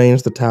mantle and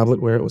arranged the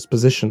tablet where it was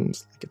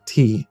positioned like a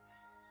T.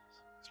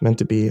 It's meant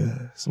to be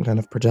some kind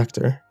of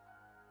projector.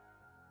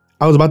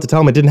 I was about to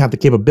tell him it didn't have the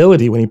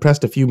capability when he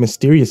pressed a few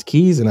mysterious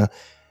keys and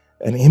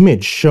an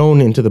image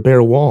shone into the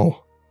bare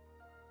wall.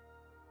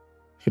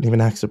 I couldn't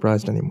even act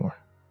surprised anymore.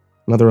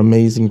 Another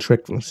amazing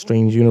trick from a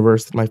strange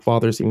universe that my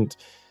father seemed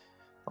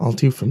all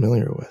too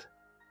familiar with.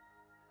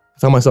 I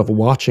found myself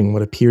watching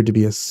what appeared to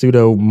be a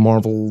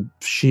pseudo-Marvel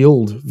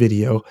Shield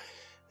video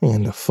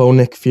and a faux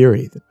Nick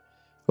Fury that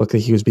looked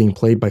like he was being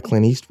played by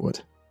Clint Eastwood.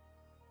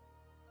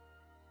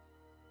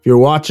 If you're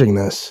watching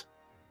this,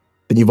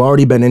 then you've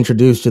already been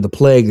introduced to the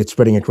plague that's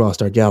spreading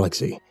across our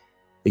galaxy.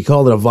 We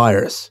call it a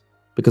virus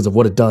because of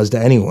what it does to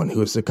anyone who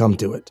has succumbed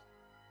to it.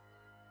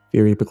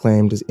 Fury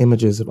proclaimed as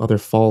images of other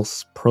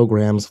false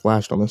programs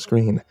flashed on the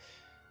screen.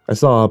 I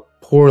saw a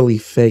poorly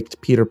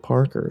faked Peter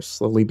Parker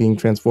slowly being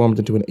transformed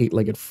into an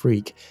 8-legged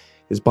freak,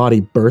 his body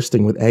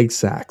bursting with egg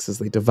sacs as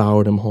they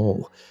devoured him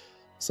whole.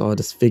 I saw a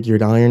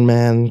disfigured Iron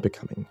Man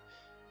becoming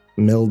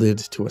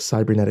melded to a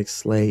cybernetic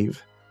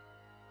slave,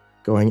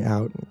 going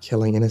out and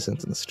killing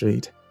innocents in the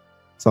street.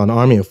 I saw an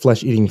army of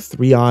flesh-eating,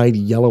 3-eyed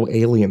yellow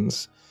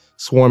aliens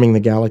swarming the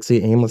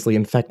galaxy, aimlessly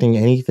infecting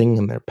anything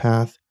in their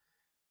path.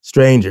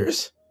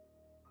 Strangers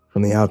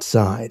from the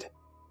outside.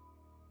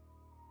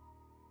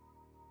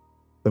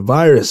 The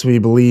virus, we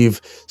believe,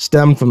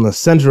 stemmed from the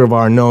center of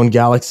our known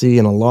galaxy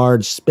in a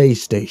large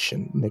space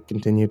station, Nick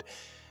continued,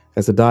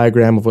 as a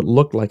diagram of what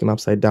looked like an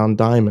upside-down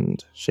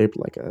diamond, shaped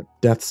like a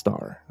Death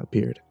Star,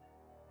 appeared.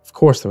 Of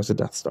course there was a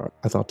Death Star,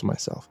 I thought to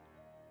myself.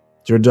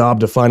 It's your job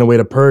to find a way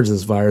to purge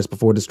this virus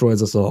before it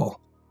destroys us all,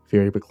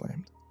 Fury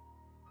proclaimed.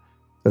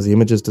 As the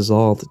images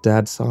dissolved,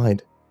 Dad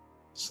sighed,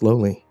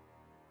 slowly,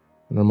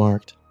 and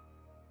remarked,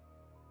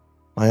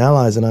 My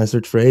allies and I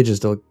searched for ages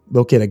to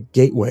locate a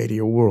gateway to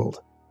your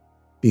world.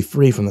 Be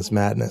free from this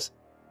madness.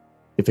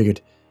 You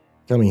figured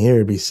coming here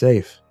would be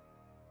safe.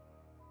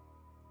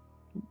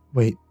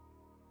 Wait,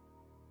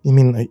 you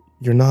mean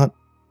you're not?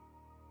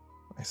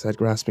 I said,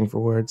 grasping for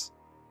words.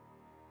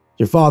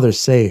 Your father's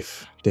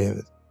safe,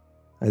 David.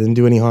 I didn't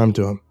do any harm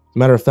to him. As a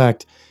matter of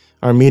fact,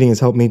 our meeting has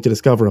helped me to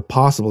discover a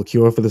possible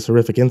cure for this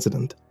horrific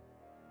incident.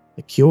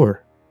 A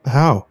cure?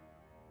 How?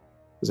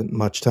 Isn't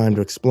much time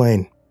to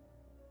explain.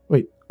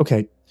 Wait,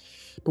 okay.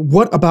 But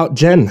what about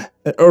Jen?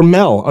 Or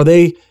Mel? Are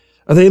they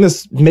in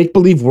this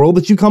make-believe world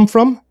that you come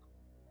from?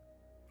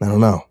 I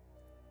don't know.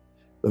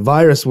 The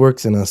virus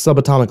works in a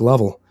subatomic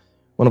level.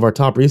 One of our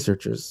top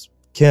researchers,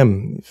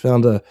 Kim,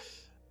 found a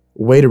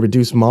way to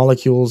reduce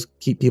molecules,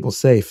 keep people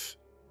safe.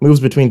 Moves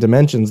between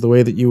dimensions the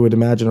way that you would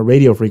imagine a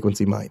radio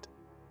frequency might.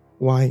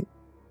 Why?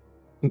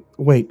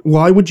 Wait,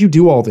 why would you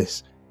do all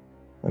this?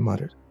 I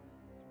muttered,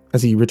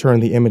 as he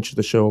returned the image to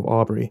the show of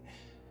Aubrey.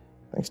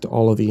 Thanks to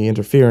all of the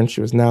interference,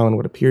 she was now in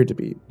what appeared to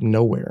be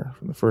nowhere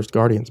from the first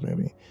Guardians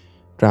movie,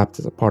 trapped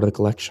as a part of the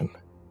collection.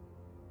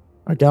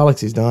 Our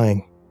galaxy's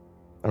dying.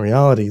 Our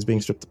reality is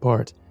being stripped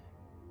apart.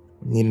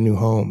 We need a new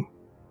home,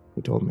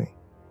 he told me.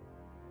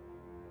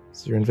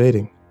 So you're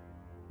invading,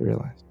 he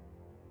realized.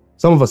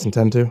 Some of us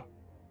intend to,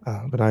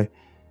 but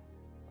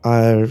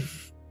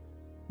I've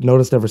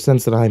noticed ever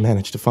since that I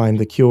managed to find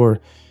the cure,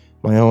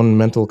 my own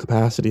mental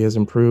capacity has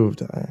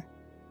improved. I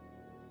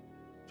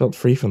felt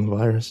free from the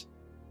virus,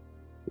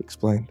 he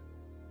explained.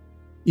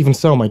 Even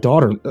so, my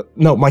daughter,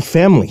 no, my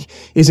family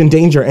is in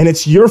danger, and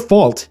it's your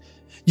fault.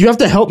 You have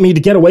to help me to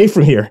get away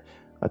from here,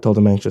 I told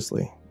him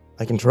anxiously.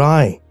 I can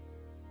try.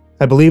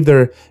 I believe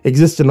there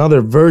exists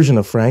another version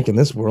of Frank in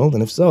this world,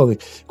 and if so,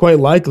 quite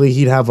likely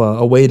he'd have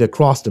a way to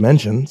cross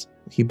dimensions.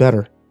 He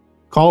better.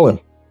 Call him,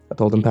 I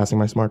told him, passing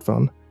my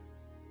smartphone.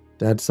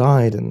 Dad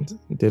sighed and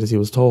did as he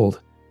was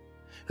told.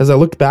 As I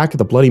looked back at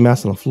the bloody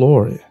mess on the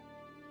floor, it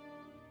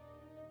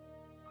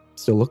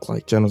still looked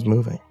like Jen was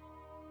moving,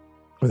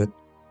 or that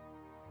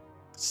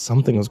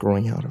something was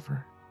growing out of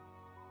her.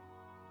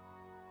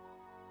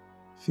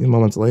 A few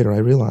moments later, I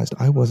realized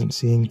I wasn't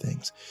seeing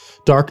things.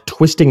 Dark,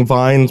 twisting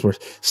vines were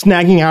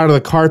snagging out of the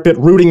carpet,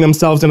 rooting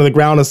themselves into the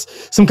ground as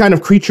some kind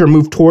of creature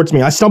moved towards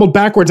me. I stumbled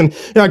backwards and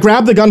I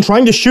grabbed the gun,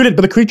 trying to shoot it,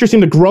 but the creature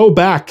seemed to grow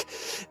back,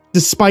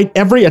 despite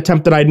every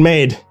attempt that I'd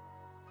made.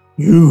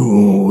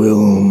 You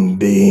will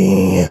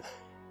be...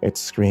 it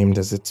screamed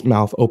as its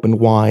mouth opened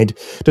wide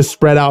to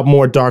spread out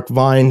more dark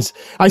vines.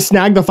 I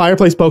snagged the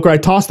fireplace poker. I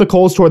tossed the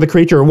coals toward the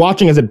creature,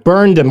 watching as it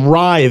burned and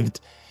writhed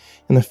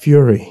in the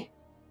fury.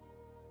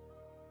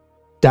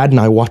 Dad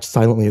and I watched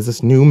silently as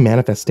this new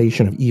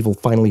manifestation of evil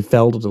finally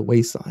fell to the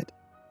wayside.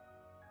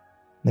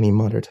 Then he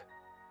muttered,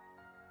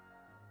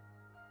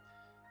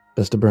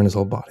 best to burn his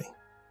whole body.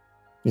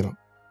 You know,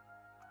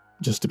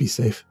 just to be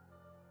safe.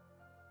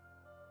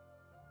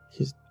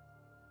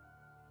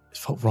 It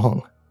felt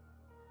wrong.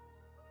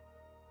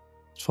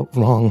 It felt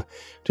wrong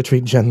to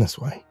treat Jen this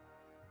way.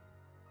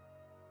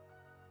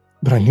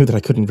 But I knew that I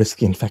couldn't risk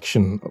the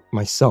infection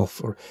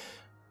myself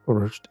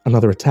or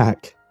another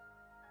attack.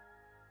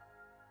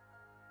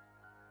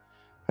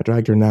 I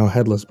dragged her now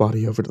headless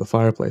body over to the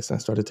fireplace and I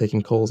started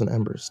taking coals and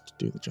embers to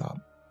do the job.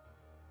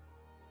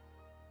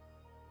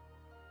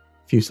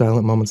 A few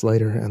silent moments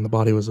later, and the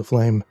body was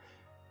aflame.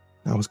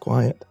 I was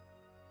quiet,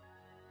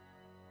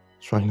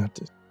 trying not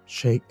to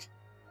shake.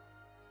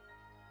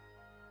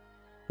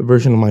 The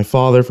version of my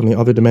father from the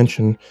other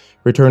dimension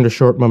returned a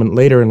short moment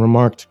later and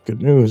remarked,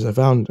 "Good news, I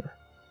found her.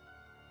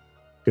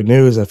 Good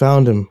news, I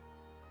found him.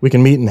 We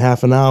can meet in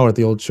half an hour at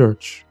the old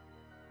church."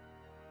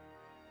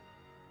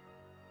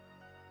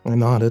 I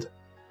nodded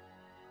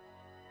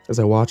as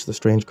I watched the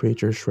strange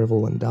creature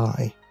shrivel and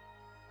die.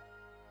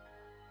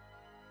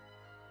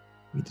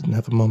 We didn't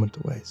have a moment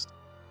to waste.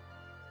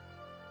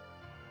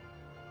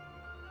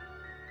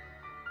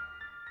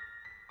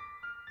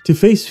 To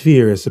face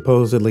fear is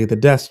supposedly the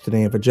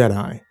destiny of a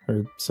Jedi,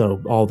 or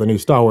so all the new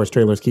Star Wars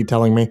trailers keep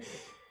telling me.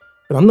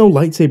 But I'm no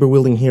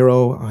lightsaber-wielding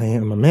hero. I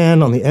am a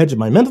man on the edge of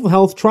my mental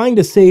health trying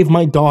to save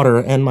my daughter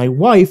and my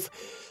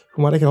wife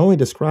from what I can only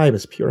describe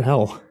as pure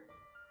hell.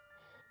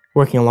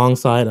 Working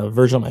alongside a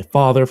version of my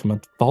father from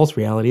a false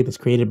reality that's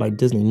created by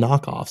Disney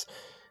knockoffs,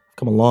 I've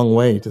come a long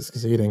way to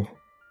succeeding.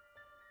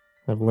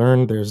 I've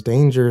learned there's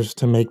dangers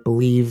to make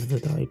believe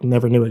that I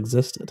never knew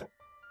existed.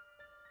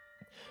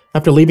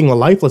 After leaving the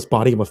lifeless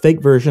body of a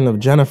fake version of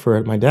Jennifer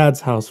at my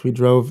dad's house, we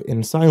drove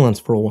in silence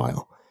for a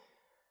while.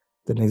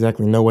 Didn't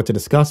exactly know what to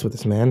discuss with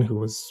this man, who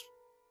was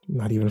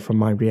not even from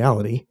my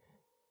reality.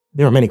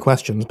 There were many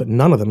questions, but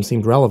none of them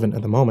seemed relevant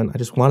at the moment. I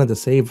just wanted to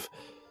save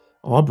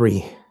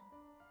Aubrey.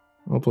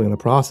 Hopefully in the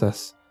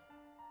process,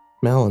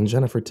 Mel and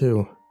Jennifer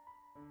too.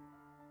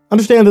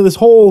 Understand that this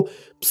whole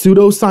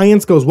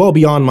pseudoscience goes well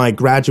beyond my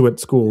graduate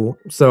school,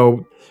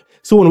 so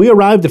when we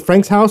arrived at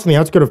Frank's house on the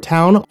outskirts of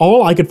town,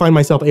 all I could find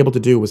myself able to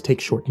do was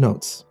take short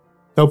notes.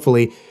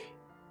 Hopefully,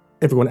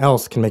 everyone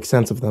else can make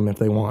sense of them if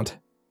they want.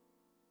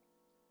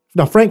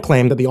 Now, Frank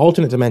claimed that the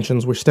alternate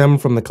dimensions were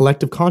stemmed from the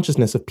collective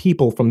consciousness of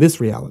people from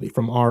this reality,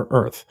 from our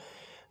Earth.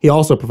 He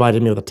also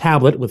provided me with a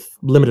tablet with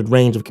limited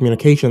range of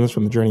communications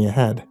from the journey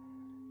ahead.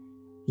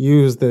 He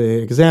used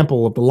the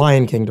example of the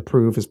Lion King to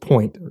prove his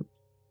point, or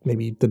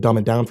maybe to dumb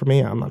it down for me,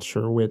 I'm not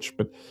sure which,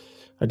 but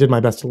I did my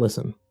best to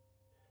listen.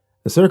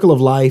 The circle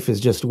of life is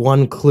just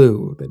one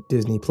clue that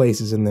Disney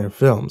places in their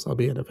films,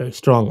 albeit a very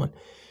strong one.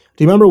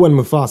 Do you remember when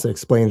Mufasa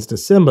explains to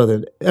Simba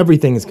that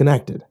everything is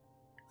connected?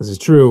 This is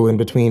true in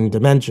between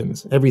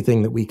dimensions.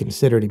 Everything that we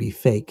consider to be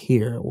fake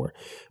here, or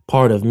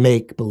part of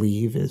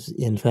make-believe, is,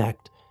 in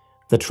fact,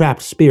 the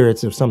trapped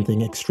spirits of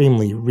something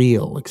extremely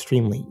real,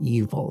 extremely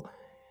evil.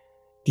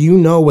 Do you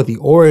know what the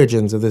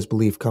origins of this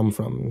belief come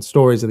from in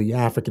stories of the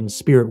African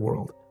spirit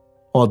world?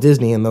 Walt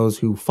Disney and those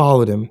who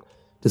followed him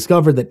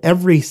discovered that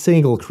every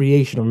single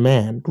creation of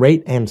man,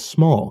 great and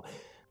small,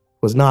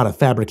 was not a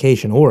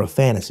fabrication or a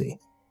fantasy.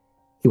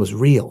 It was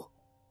real,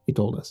 he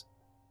told us.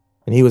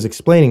 And he was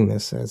explaining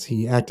this as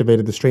he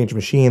activated the strange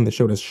machine that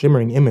showed a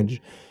shimmering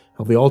image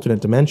of the alternate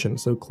dimension,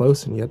 so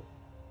close and yet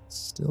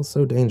still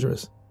so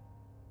dangerous.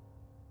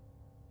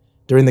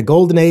 During the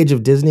golden age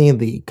of Disney,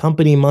 the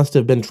company must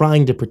have been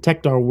trying to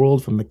protect our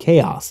world from the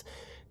chaos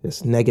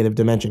this negative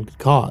dimension could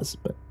cause,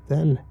 but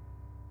then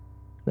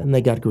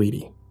they got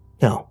greedy.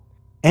 Now,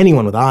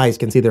 anyone with eyes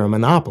can see they're a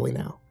monopoly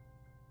now.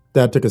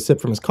 Dad took a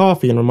sip from his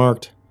coffee and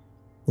remarked,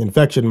 "The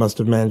infection must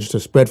have managed to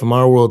spread from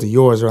our world to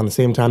yours around the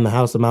same time the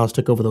House of Mouse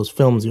took over those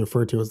films you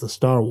refer to as the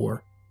Star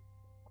War.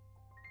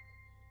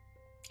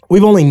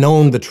 We've only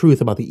known the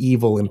truth about the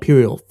evil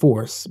Imperial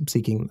force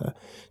seeking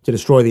to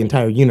destroy the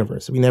entire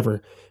universe. We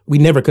never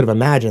could have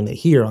imagined that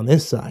here on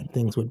this side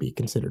things would be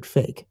considered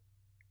fake,"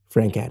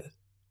 Frank added.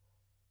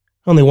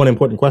 Only one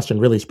important question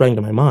really sprang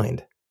to my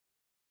mind.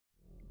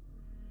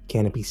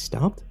 "Can it be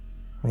stopped?"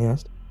 I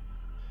asked.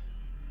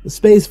 "The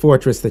space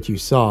fortress that you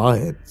saw,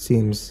 it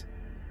seems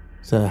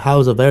to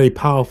house a very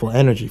powerful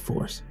energy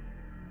force.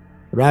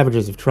 The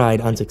Ravagers have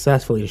tried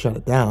unsuccessfully to shut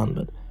it down,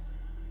 but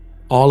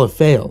all have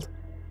failed.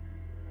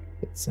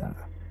 It's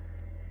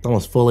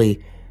almost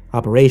fully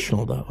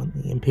operational, though, and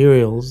the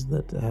Imperials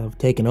that have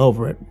taken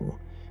over it will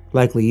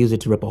likely use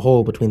it to rip a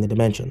hole between the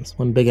dimensions,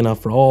 one big enough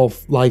for all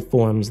life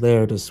forms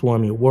there to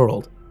swarm your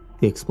world,"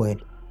 he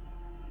explained.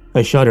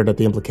 I shuddered at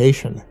the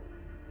implication.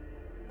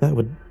 That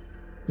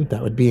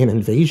would be an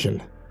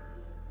invasion.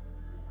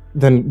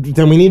 Then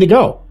we need to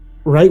go,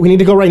 right? We need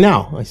to go right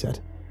now, I said.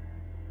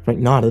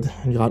 Frank nodded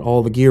and got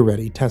all the gear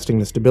ready, testing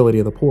the stability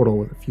of the portal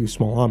with a few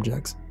small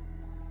objects.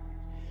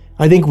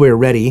 "I think we're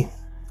ready.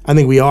 I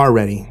think we are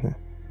ready.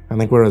 I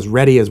think we're as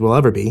ready as we'll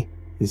ever be,"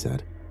 he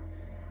said.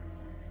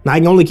 "Now, I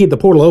can only keep the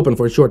portal open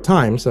for a short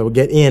time, so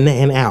get in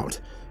and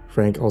out,"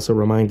 Frank also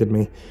reminded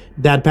me.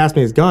 Dad passed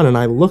me his gun, and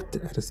I looked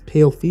at his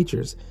pale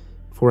features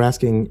before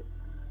asking,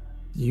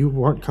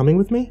 "You aren't coming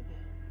with me?"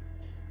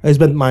 "I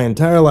spent my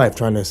entire life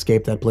trying to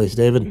escape that place,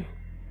 David. It'd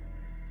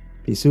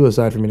be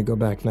suicide for me to go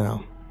back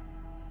now.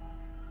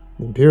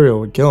 The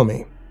Imperial would kill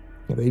me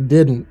if they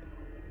didn't.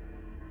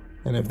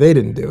 And if they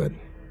didn't do it,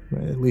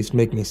 at least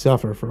make me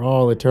suffer for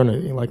all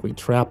eternity, likely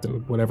trapped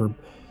in whatever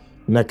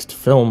next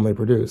film they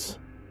produce,"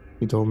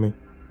 he told me.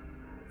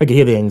 I could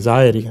hear the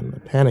anxiety and the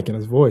panic in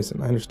his voice,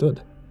 and I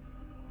understood.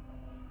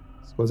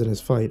 This wasn't his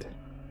fight.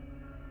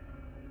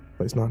 At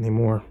least not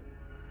anymore.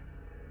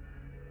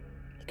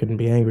 I couldn't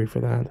be angry for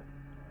that.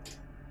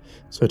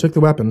 So I took the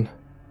weapon.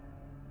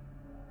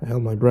 I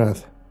held my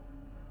breath.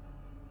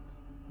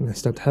 And I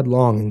stepped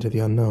headlong into the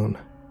unknown.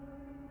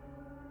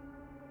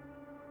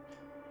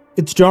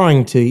 It's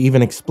jarring to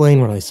even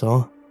explain what I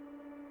saw.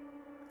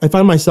 I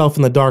find myself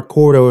in the dark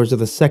corridors of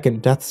the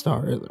second Death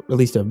Star, or at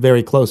least a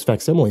very close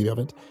facsimile of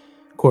it.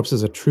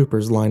 Corpses of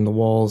troopers lined the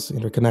walls,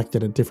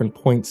 interconnected at different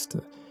points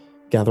to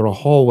gather a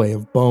hallway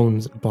of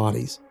bones and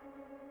bodies.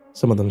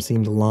 Some of them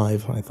seemed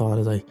alive, I thought,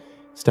 as I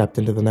stepped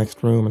into the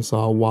next room and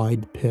saw a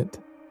wide pit.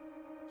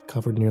 It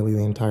covered nearly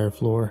the entire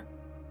floor.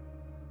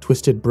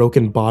 Twisted,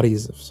 broken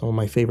bodies of some of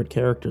my favorite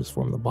characters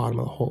formed the bottom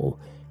of the hole,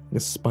 like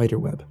a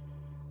spiderweb.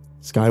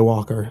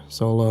 Skywalker,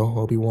 Solo,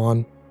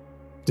 Obi-Wan,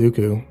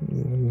 Dooku,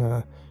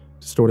 even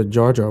distorted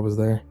Jar Jar was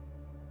there.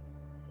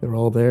 They were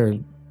all there,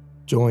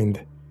 joined,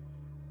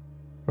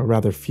 or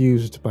rather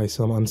fused by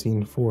some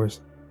unseen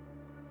force.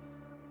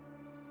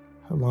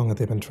 How long had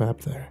they been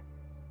trapped there?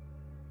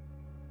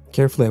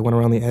 Carefully, I went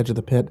around the edge of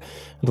the pit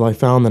until I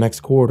found the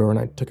next corridor, and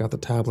I took out the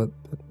tablet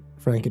that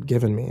Frank had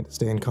given me to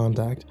stay in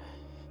contact.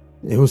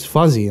 It was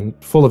fuzzy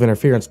and full of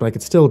interference, but I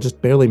could still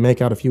just barely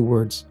make out a few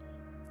words.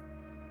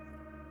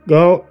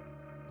 Go.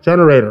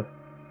 Generator.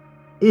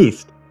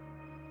 East.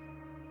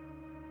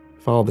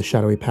 I followed the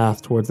shadowy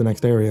path towards the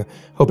next area,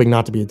 hoping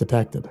not to be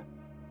detected.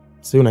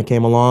 Soon I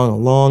came along a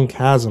long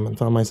chasm and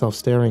found myself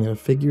staring at a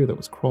figure that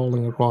was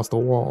crawling across the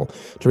wall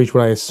to reach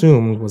what I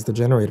assumed was the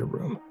generator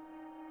room.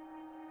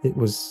 It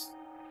was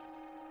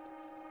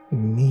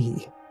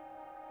me.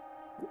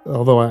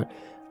 Although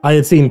I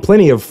had seen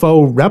plenty of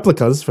faux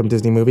replicas from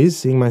Disney movies,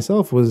 seeing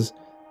myself was...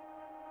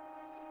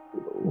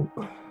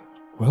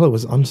 well, it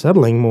was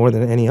unsettling more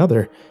than any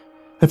other.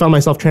 I found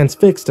myself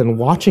transfixed and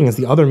watching as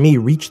the other me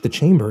reached the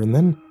chamber, and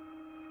then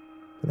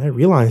I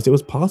realized it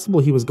was possible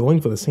he was going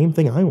for the same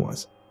thing I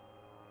was.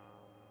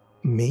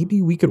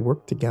 Maybe we could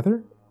work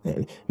together?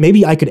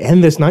 Maybe I could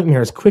end this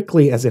nightmare as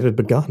quickly as it had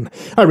begun.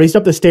 I raced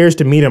up the stairs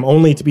to meet him,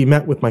 only to be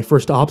met with my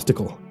first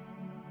obstacle.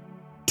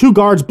 2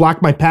 guards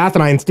blocked my path,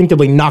 and I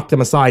instinctively knocked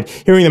them aside,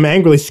 hearing them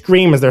angrily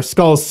scream as their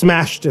skulls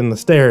smashed in the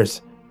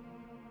stairs.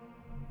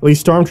 At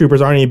least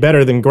stormtroopers aren't any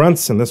better than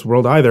grunts in this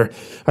world either,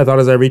 I thought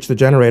as I reached the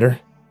generator.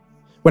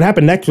 What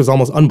happened next was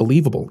almost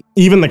unbelievable.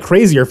 Even the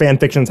crazier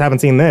fanfictions haven't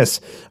seen this,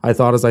 I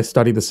thought as I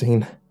studied the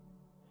scene.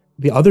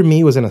 The other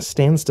me was in a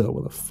standstill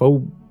with a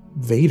faux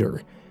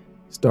Vader.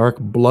 His dark,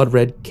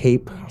 blood-red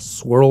cape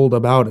swirled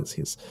about as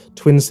his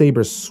twin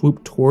sabers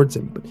swooped towards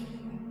him, but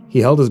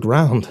he held his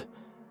ground.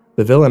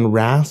 The villain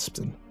rasped,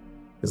 and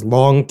his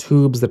long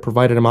tubes that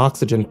provided him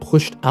oxygen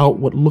pushed out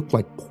what looked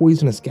like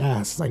poisonous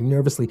gas as I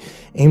nervously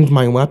aimed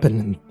my weapon,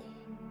 and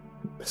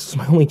this was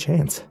my only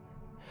chance.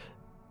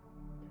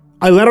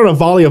 I let out a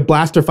volley of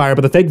blaster fire,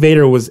 but the fake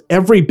Vader was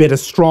every bit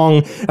as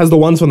strong as the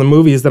ones from the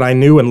movies that I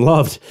knew and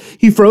loved.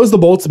 He froze the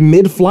bolts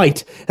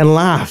mid-flight and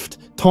laughed,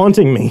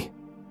 taunting me.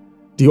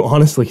 Do you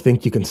honestly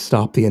think you can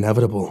stop the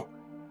inevitable?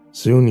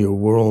 Soon your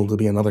world will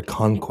be another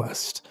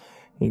conquest,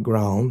 he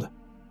growled.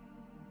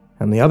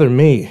 And the other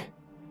me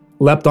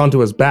leapt onto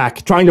his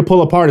back, trying to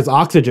pull apart his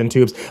oxygen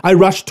tubes. I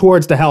rushed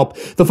towards to help.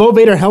 The faux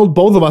Vader held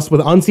both of us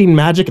with unseen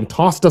magic and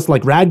tossed us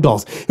like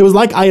ragdolls. It was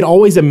like I had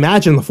always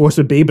imagined the Force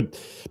would be, but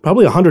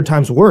probably 100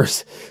 times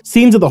worse.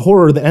 Scenes of the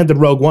horror that ended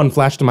Rogue One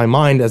flashed in my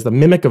mind as the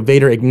mimic of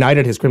Vader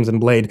ignited his crimson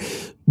blade.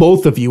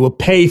 Both of you will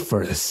pay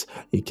for this,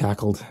 he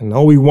cackled.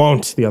 No, we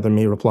won't, the other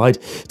me replied,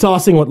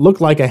 tossing what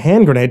looked like a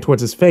hand grenade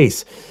towards his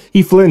face.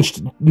 He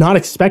flinched, not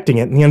expecting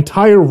it, and the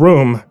entire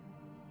room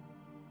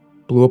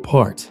blew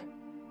apart.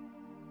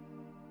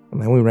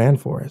 And then we ran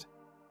for it,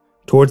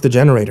 towards the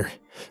generator.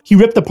 He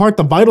ripped apart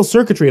the vital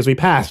circuitry as we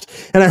passed,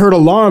 and I heard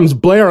alarms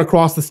blare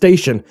across the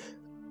station.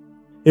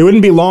 It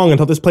wouldn't be long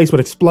until this place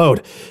would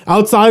explode.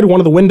 Outside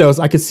one of the windows,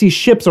 I could see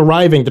ships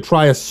arriving to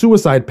try a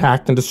suicide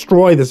pact and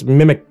destroy this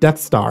mimic Death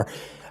Star.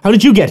 How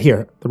did you get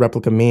here? The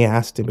replica me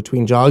asked in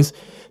between jogs.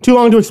 Too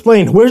long to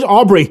explain. Where's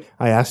Aubrey?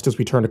 I asked as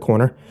we turned a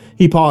corner.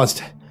 He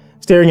paused,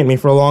 staring at me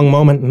for a long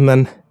moment, and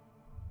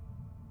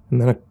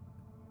then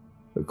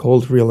a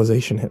cold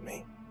realization hit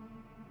me.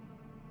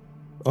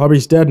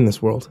 Aubrey's dead in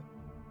this world,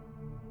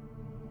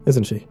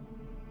 isn't she?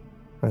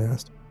 I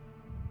asked.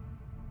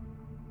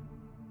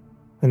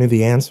 I knew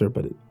the answer,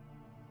 but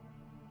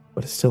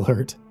it still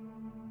hurt.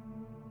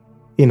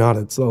 He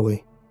nodded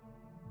slowly,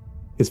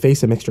 his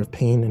face a mixture of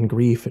pain and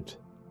grief at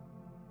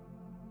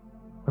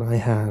what I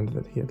had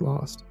that he had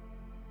lost.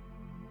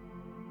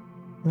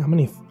 How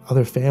many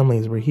other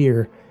families were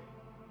here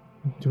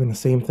doing the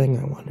same thing,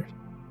 I wondered.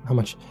 How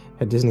much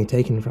had Disney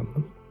taken from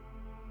them?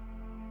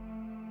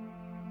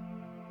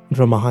 And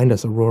from behind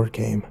us, a roar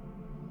came.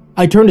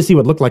 I turned to see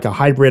what looked like a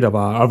hybrid of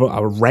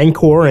a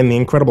Rancor and the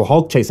Incredible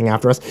Hulk chasing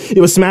after us. It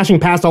was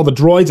smashing past all the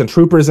droids and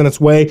troopers in its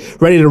way,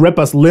 ready to rip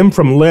us limb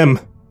from limb.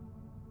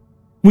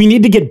 We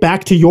need to get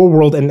back to your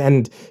world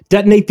and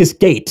detonate this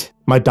gate,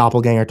 my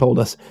doppelganger told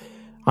us.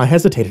 I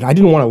hesitated. I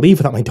didn't want to leave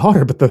without my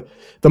daughter, but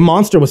the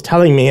monster was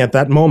telling me at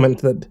that moment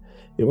that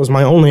it was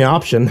my only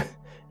option.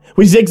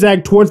 We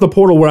zigzagged towards the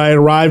portal where I had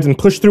arrived and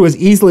pushed through as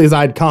easily as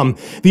I'd come.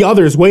 The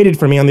others waited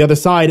for me on the other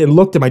side and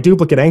looked at my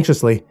duplicate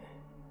anxiously.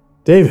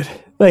 David,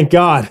 thank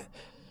God,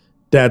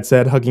 Dad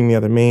said, hugging the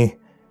other me.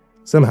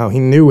 Somehow he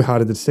knew how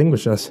to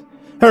distinguish us.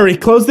 Hurry,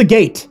 close the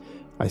gate,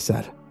 I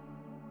said.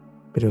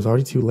 But it was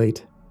already too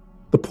late.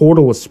 The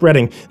portal was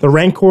spreading. The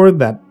Rancor,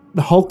 that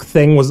Hulk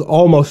thing, was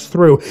almost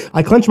through.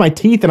 I clenched my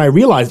teeth and I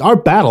realized our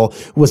battle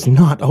was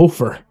not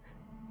over.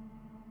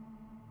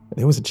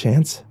 There was a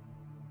chance.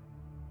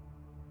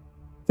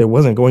 There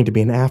wasn't going to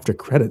be an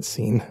after-credits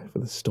scene for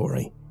the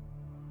story.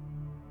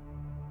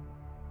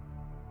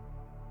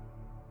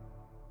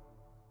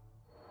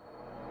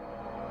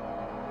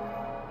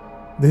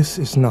 This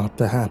is not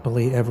the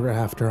happily ever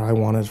after I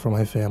wanted for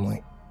my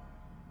family.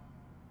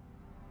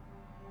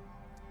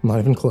 Not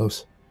even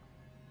close.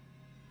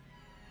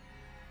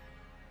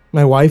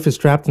 My wife is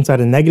trapped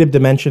inside a negative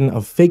dimension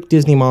of fake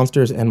Disney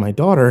monsters and my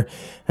daughter,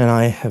 and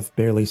I have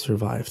barely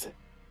survived.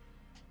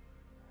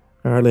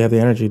 I hardly have the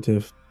energy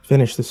to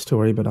finish this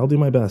story, but I'll do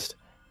my best.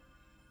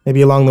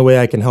 Maybe along the way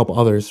I can help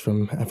others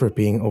from ever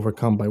being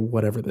overcome by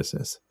whatever this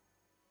is.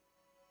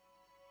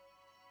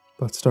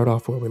 Let's start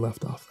off where we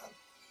left off then.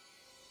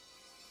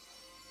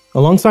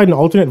 Alongside an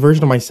alternate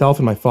version of myself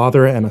and my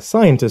father and a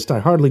scientist I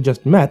hardly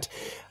just met,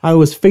 I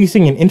was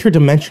facing an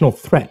interdimensional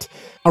threat.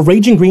 A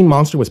raging green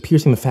monster was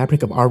piercing the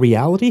fabric of our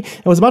reality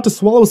and was about to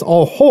swallow us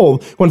all whole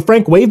when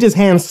Frank waved his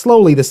hand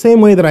slowly the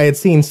same way that I had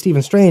seen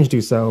Stephen Strange do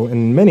so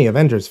in many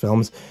Avengers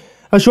films.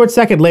 A short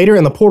second later,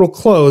 and the portal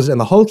closed and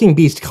the hulking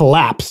beast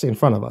collapsed in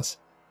front of us.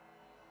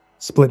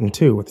 Split in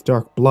two with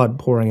dark blood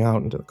pouring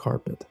out into the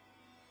carpet.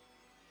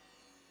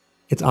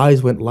 Its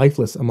eyes went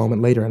lifeless a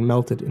moment later and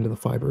melted into the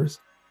fibers.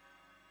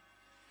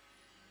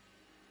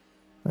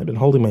 I'd been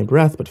holding my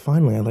breath, but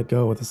finally I let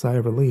go with a sigh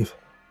of relief.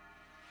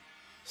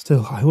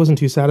 Still, I wasn't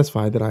too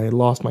satisfied that I had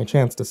lost my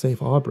chance to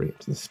save Aubrey,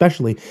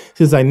 especially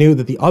since I knew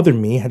that the other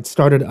me had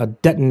started a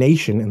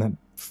detonation in that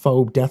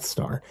faux Death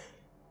Star.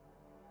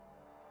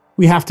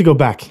 We have to go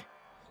back.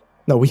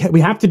 No, we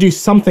have to do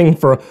something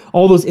for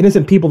all those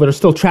innocent people that are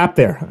still trapped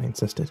there, I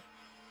insisted.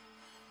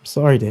 I'm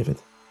sorry, David.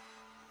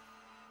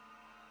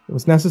 It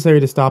was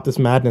necessary to stop this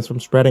madness from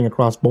spreading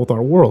across both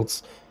our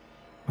worlds,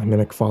 my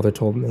mimic father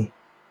told me.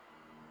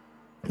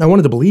 I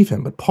wanted to believe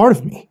him, but part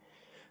of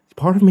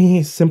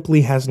me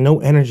simply has no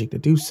energy to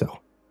do so.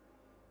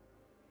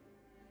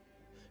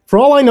 For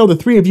all I know, the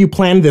three of you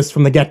planned this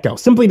from the get-go,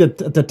 simply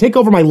to take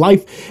over my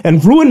life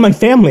and ruin my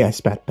family, I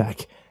spat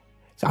back.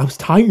 I was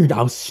tired,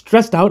 I was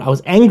stressed out, I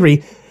was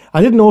angry.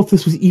 I didn't know if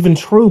this was even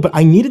true, but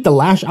I needed to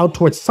lash out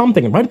towards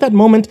something, and right at that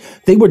moment,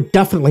 they were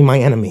definitely my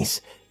enemies.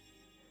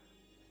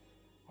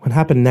 What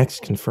happened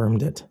next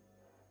confirmed it.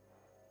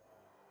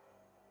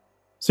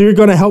 So you're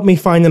going to help me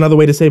find another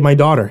way to save my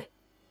daughter?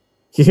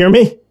 You hear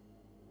me?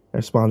 I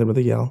responded with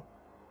a yell.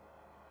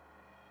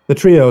 The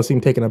trio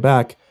seemed taken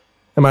aback,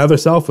 and my other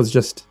self was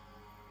just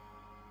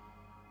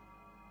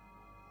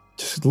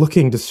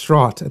looking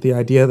distraught at the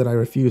idea that I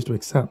refused to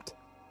accept.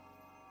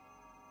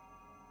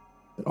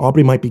 That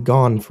Aubrey might be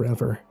gone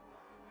forever.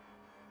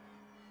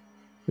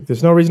 If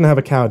there's no reason to have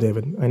a cow,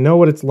 David, I know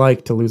what it's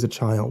like to lose a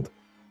child,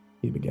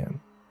 he began.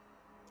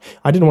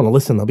 I didn't want to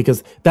listen, though,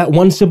 because that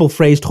one simple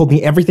phrase told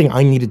me everything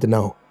I needed to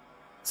know.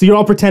 So you're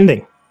all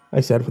pretending, I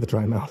said with a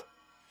dry mouth.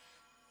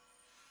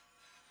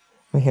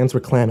 My hands were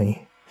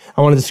clammy.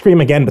 I wanted to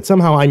scream again, but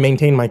somehow I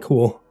maintained my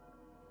cool.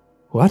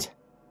 What?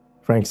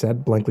 Frank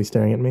said, blankly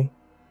staring at me.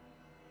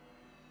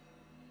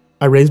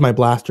 I raised my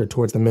blaster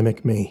towards the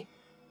mimic me.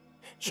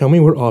 Show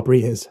me where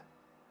Aubrey is.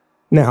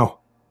 Now,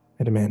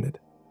 I demanded.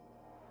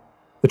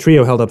 The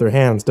trio held up their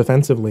hands,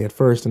 defensively at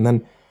first, and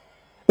then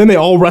they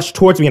all rushed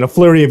towards me in a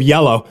flurry of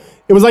yellow.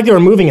 It was like they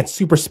were moving at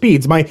super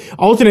speeds. My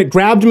alternate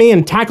grabbed me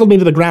and tackled me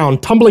to the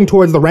ground, tumbling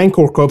towards the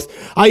Rancor corpse.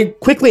 I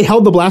quickly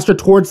held the blaster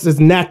towards his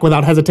neck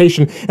without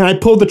hesitation, and I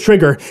pulled the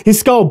trigger. His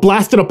skull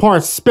blasted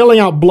apart, spilling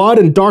out blood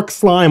and dark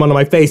slime onto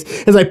my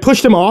face. As I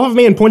pushed him off of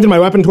me and pointed my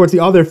weapon towards the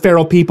other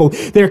feral people,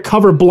 their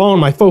cover blown,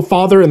 my faux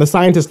father and the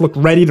scientist looked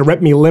ready to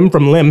rip me limb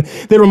from limb.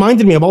 They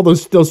reminded me of all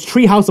those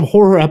Treehouse of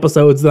Horror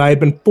episodes that I had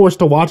been forced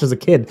to watch as a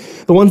kid,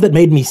 the ones that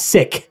made me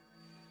sick.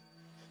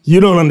 You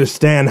don't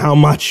understand how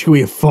much we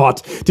have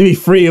fought to be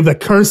free of the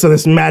curse of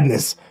this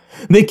madness.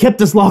 They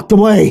kept us locked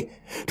away,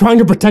 trying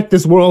to protect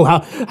this world.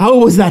 How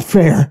was that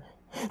fair?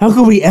 How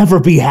could we ever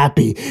be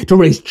happy to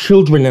raise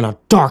children in a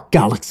dark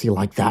galaxy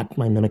like that?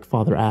 My mimic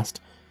father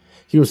asked.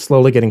 He was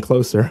slowly getting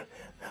closer.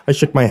 I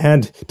shook my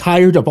head,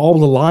 tired of all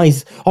the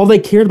lies. All they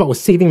cared about was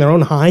saving their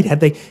own hide. Had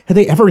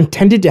they ever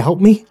intended to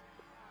help me?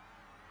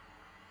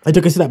 I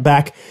took a step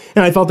back,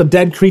 and I felt the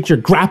dead creature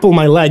grapple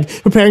my leg,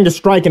 preparing to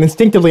strike, and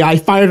instinctively I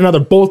fired another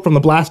bolt from the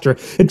blaster.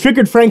 It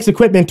triggered Frank's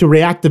equipment to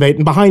reactivate,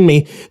 and behind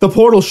me, the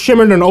portal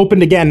shimmered and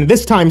opened again,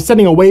 this time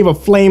sending a wave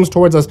of flames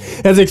towards us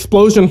as the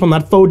explosion from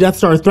that faux Death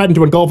Star threatened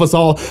to engulf us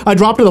all. I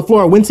dropped to the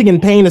floor, wincing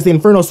in pain as the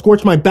inferno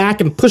scorched my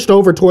back and pushed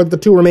over towards the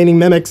two remaining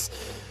mimics.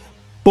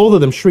 Both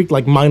of them shrieked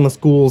like mindless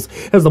ghouls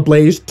as the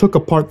blaze took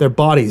apart their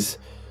bodies,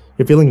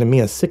 revealing to me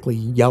a sickly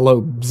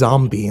yellow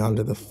zombie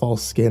under the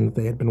false skin that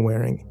they had been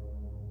wearing.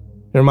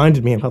 It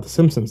reminded me of how The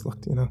Simpsons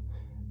looked, you know?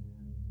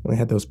 When they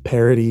had those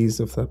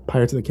parodies of the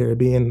Pirates of the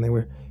Caribbean, and they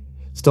were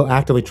still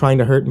actively trying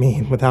to hurt me,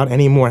 and without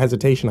any more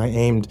hesitation, I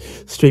aimed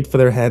straight for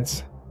their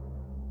heads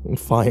and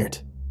fired.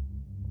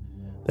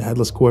 The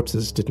headless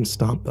corpses didn't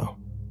stop, though.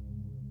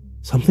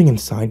 Something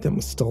inside them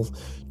was still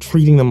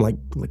treating them like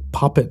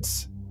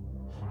puppets.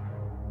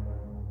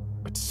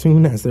 But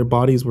soon as their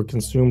bodies were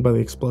consumed by the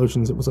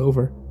explosions, it was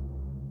over.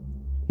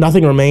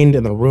 Nothing remained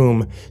in the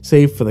room,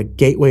 save for the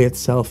gateway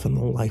itself and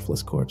the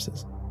lifeless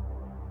corpses.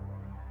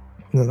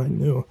 And then I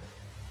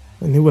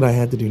knew what I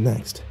had to do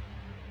next.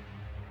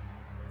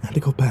 I had to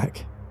go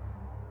back.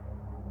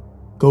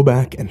 Go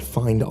back and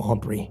find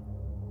Aubrey.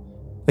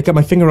 I kept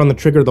my finger on the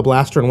trigger of the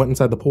blaster and went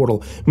inside the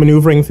portal,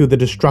 maneuvering through the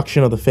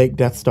destruction of the fake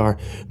Death Star.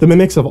 The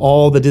mimics of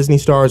all the Disney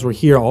stars were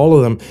here, all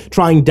of them,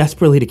 trying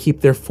desperately to keep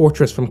their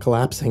fortress from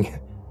collapsing.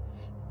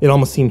 It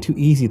almost seemed too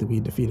easy that we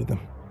had defeated them.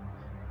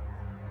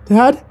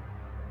 Dad?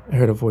 I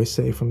heard a voice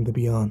say from the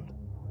beyond.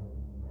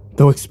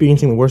 Though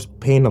experiencing the worst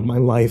pain of my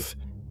life,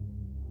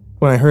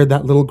 When I heard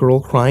that little girl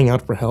crying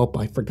out for help,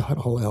 I forgot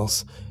all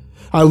else.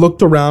 I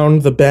looked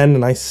around the bend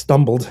and I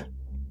stumbled.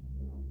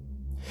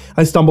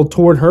 I stumbled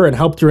toward her and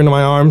helped her into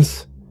my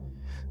arms.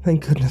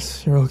 Thank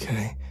goodness you're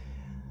okay.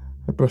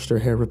 I brushed her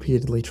hair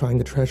repeatedly, trying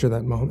to treasure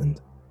that moment.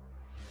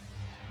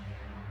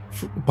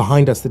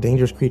 Behind us, the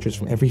dangerous creatures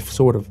from every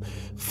sort of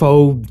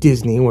faux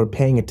Disney were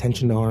paying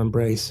attention to our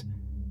embrace.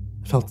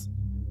 I felt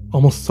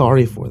almost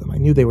sorry for them. I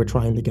knew they were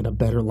trying to get a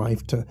better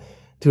life, to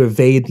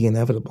evade the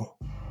inevitable.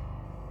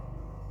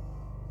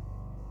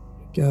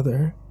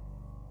 Together.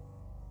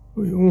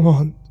 We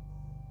want.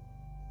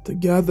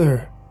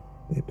 Together,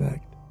 they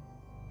begged.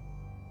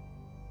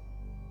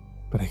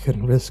 But I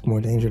couldn't risk more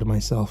danger to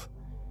myself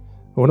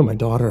or to my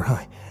daughter.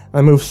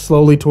 I moved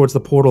slowly towards the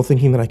portal,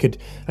 thinking that I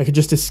could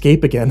just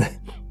escape again.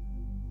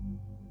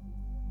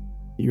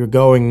 You're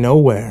going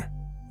nowhere,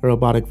 a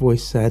robotic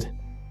voice said.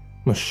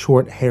 I'm a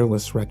short,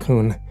 hairless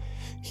raccoon.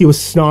 He was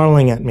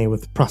snarling at me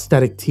with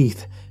prosthetic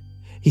teeth.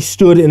 He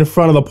stood in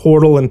front of the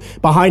portal, and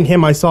behind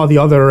him I saw the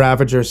other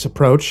Ravagers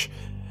approach.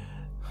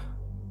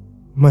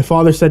 My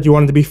father said you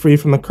wanted to be free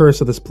from the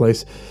curse of this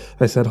place,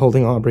 I said,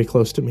 holding Aubrey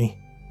close to me.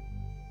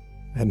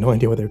 I had no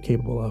idea what they were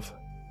capable of.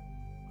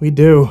 We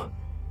do.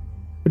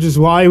 Which is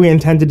why we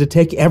intended to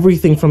take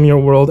everything from your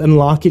world and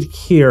lock it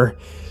here,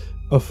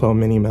 a faux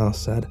Minnie Mouse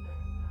said.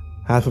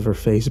 Half of her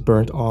face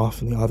burnt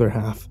off and the other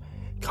half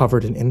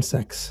covered in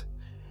insects.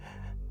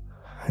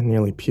 I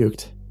nearly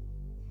puked.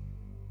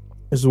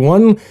 There's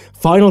one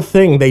final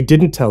thing they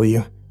didn't tell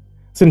you.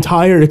 This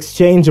entire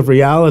exchange of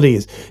reality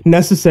is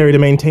necessary to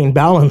maintain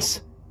balance.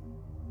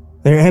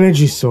 Their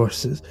energy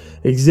sources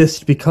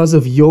exist because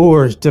of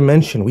your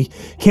dimension. We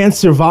can't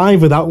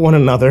survive without one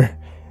another.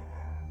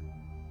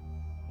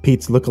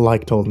 Pete's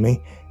look-alike told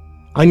me.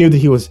 I knew that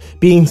he was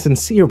being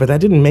sincere, but that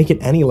didn't make it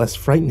any less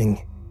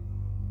frightening.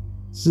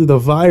 So the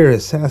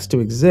virus has to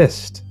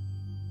exist.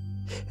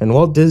 And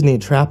Walt Disney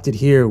trapped it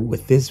here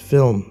with this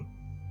film.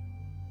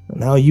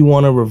 Now you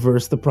want to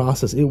reverse the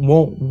process. It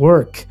won't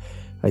work,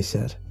 I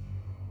said.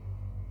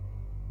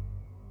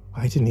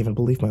 I didn't even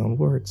believe my own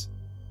words.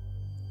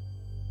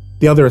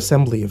 The other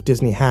assembly of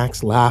Disney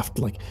hacks laughed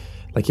like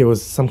it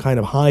was some kind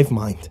of hive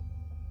mind.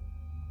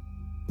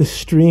 The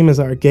stream is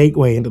our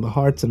gateway into the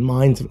hearts and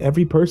minds of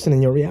every person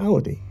in your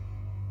reality.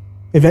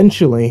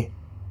 Eventually,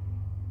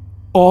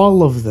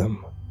 all of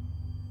them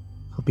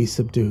will be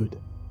subdued,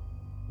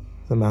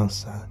 the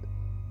mouse said.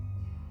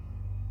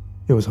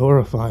 It was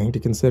horrifying to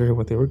consider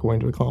what they were going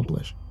to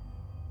accomplish.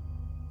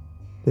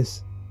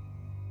 This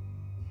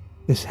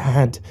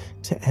had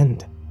to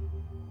end.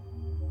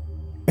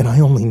 And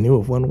I only knew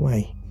of one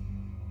way.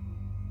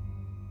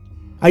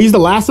 I used the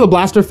last of the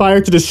blaster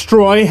fire to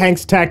destroy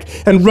Hank's tech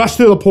and rush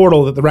through the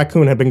portal that the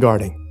raccoon had been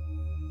guarding.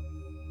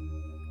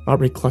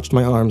 Aubrey clutched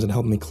my arms and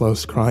held me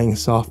close, crying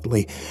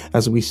softly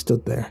as we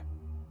stood there.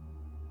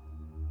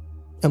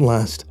 At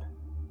last,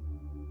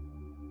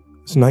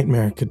 this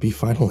nightmare could be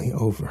finally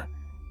over.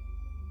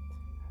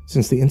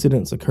 Since the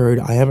incidents occurred,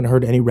 I haven't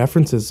heard any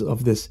references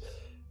of this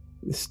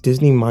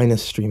Disney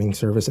Minus streaming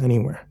service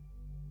anywhere.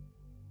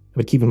 I've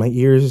been keeping my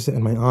ears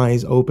and my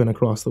eyes open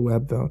across the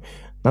web, though,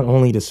 not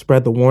only to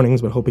spread the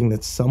warnings, but hoping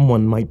that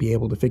someone might be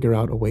able to figure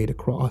out a way to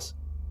cross.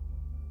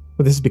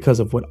 But this is because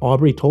of what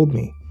Aubrey told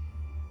me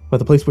about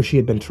the place where she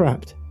had been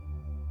trapped.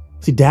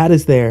 See, Dad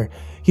is there.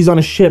 He's on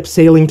a ship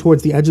sailing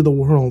towards the edge of the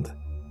world.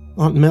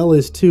 Aunt Mel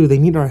is too. They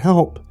need our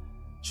help,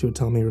 she would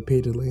tell me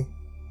repeatedly.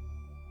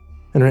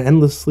 In her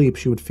endless sleep,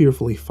 she would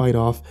fearfully fight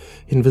off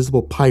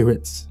invisible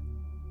pirates.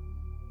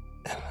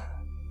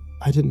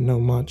 I didn't know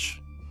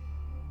much.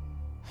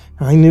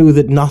 I knew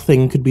that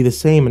nothing could be the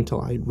same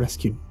until I'd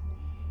rescued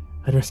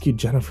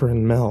Jennifer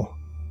and Mel.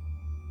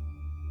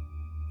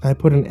 I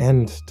put an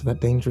end to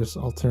that dangerous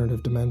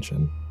alternative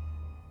dimension.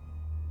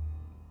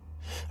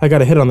 I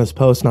got a hit on this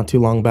post not too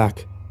long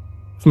back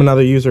from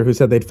another user who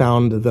said they'd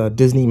found the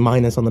Disney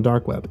Minus on the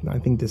dark web. And I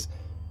think this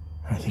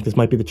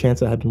might be the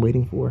chance I had been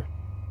waiting for.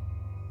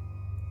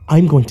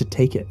 I'm going to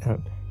take it.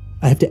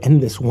 I have to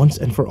end this once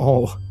and for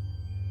all.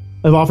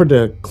 I've offered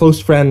a close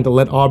friend to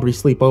let Aubrey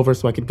sleep over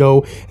so I could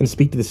go and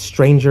speak to this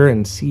stranger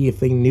and see if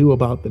they knew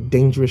about the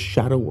dangerous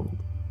shadow world.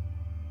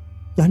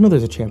 I know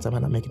there's a chance I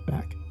might not make it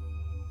back.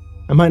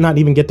 I might not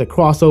even get to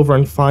cross over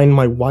and find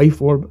my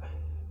wife or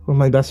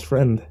my best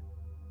friend.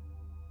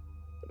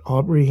 But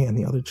Aubrey and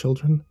the other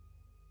children,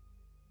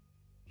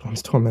 the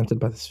ones tormented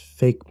by these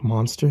fake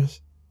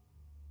monsters,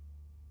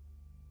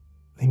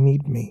 they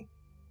need me.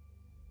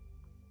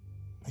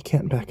 I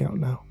can't back out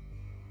now.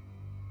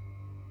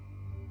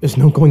 There's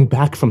no going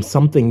back from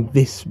something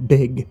this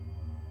big.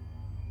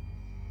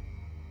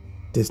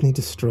 Disney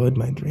destroyed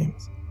my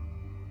dreams.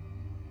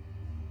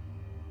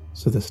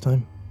 So this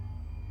time,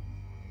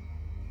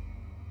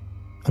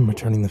 I'm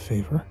returning the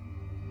favor.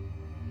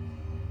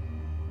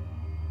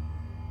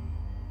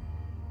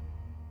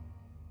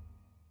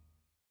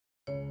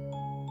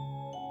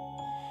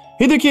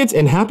 Hey there kids,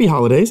 and happy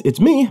holidays.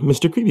 It's me,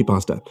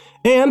 MrCreepyPasta.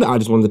 And I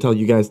just wanted to tell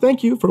you guys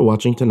thank you for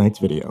watching tonight's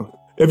video.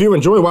 If you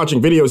enjoy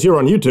watching videos here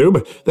on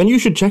YouTube, then you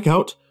should check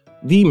out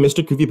the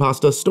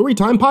MrCreepyPasta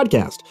Storytime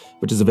podcast,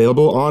 which is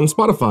available on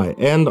Spotify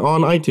and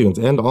on iTunes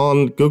and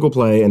on Google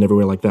Play and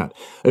everywhere like that.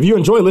 If you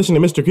enjoy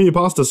listening to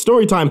MrCreepyPasta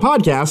Storytime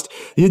podcast,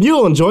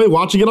 you'll enjoy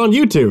watching it on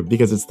YouTube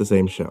because it's the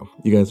same show.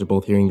 You guys are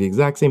both hearing the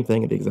exact same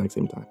thing at the exact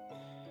same time.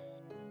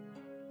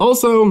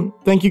 Also,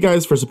 thank you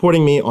guys for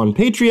supporting me on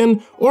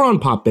Patreon or on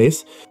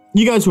Popbase.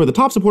 You guys who are the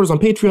top supporters on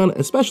Patreon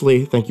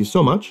especially, thank you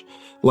so much.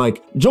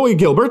 Like Joey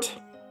Gilbert,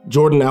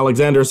 Jordan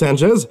Alexander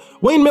Sanchez,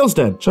 Wayne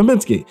Milstead,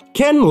 Chambinski,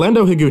 Ken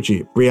Lando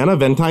Higuchi, Brianna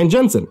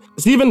Tine-Janzen,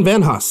 Stephen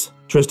Van Huss,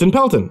 Tristan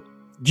Pelton,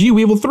 G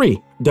Weevil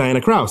 3,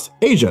 Diana Kraus,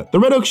 Asia, The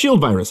Red Oak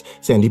Shield Virus,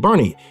 Sandy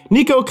Barney,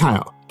 Nico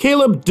Kyle,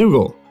 Caleb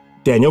Dougal,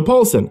 Daniel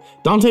Polson,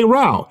 Dante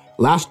Rao,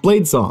 Last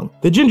Blade Song,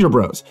 The Ginger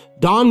Bros,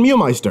 Don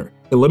Mulemeister,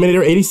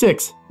 Eliminator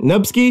 86,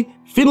 Nubsky,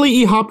 Finley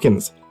E.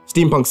 Hopkins,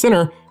 Steampunk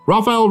Sinner,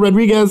 Rafael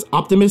Rodriguez,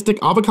 Optimistic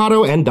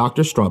Avocado, and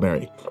Dr.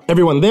 Strawberry.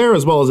 Everyone there,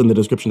 as well as in the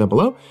description down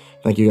below.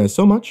 Thank you guys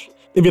so much.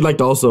 If you'd like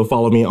to also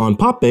follow me on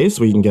Popbase,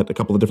 where you can get a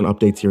couple of different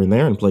updates here and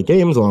there and play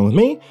games along with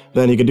me,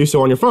 then you can do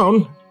so on your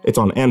phone. It's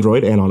on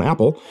Android and on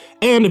Apple.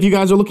 And if you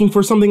guys are looking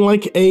for something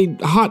like a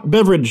hot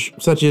beverage,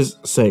 such as,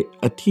 say,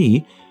 a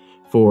tea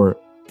for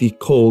the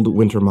cold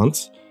winter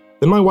months,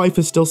 then my wife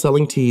is still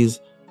selling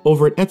teas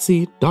over at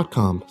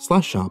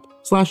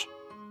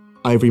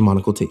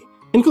etsy.com/shop/ivorymonocletea,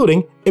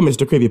 including a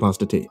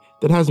MrCreepyPasta tee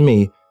that has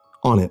me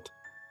on it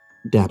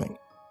dabbing.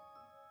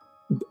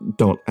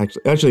 Don't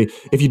actually,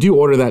 if you do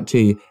order that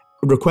tea,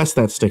 request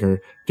that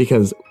sticker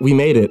because we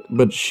made it,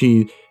 but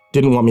she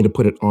didn't want me to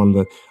put it on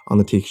the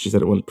tea because she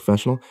said it wasn't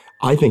professional.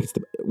 I think it's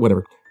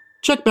whatever.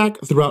 Check back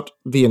throughout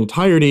the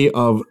entirety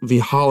of the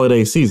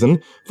holiday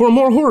season for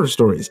more horror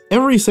stories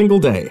every single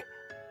day.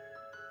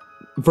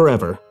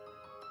 Forever.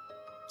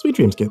 Sweet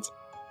dreams, kids.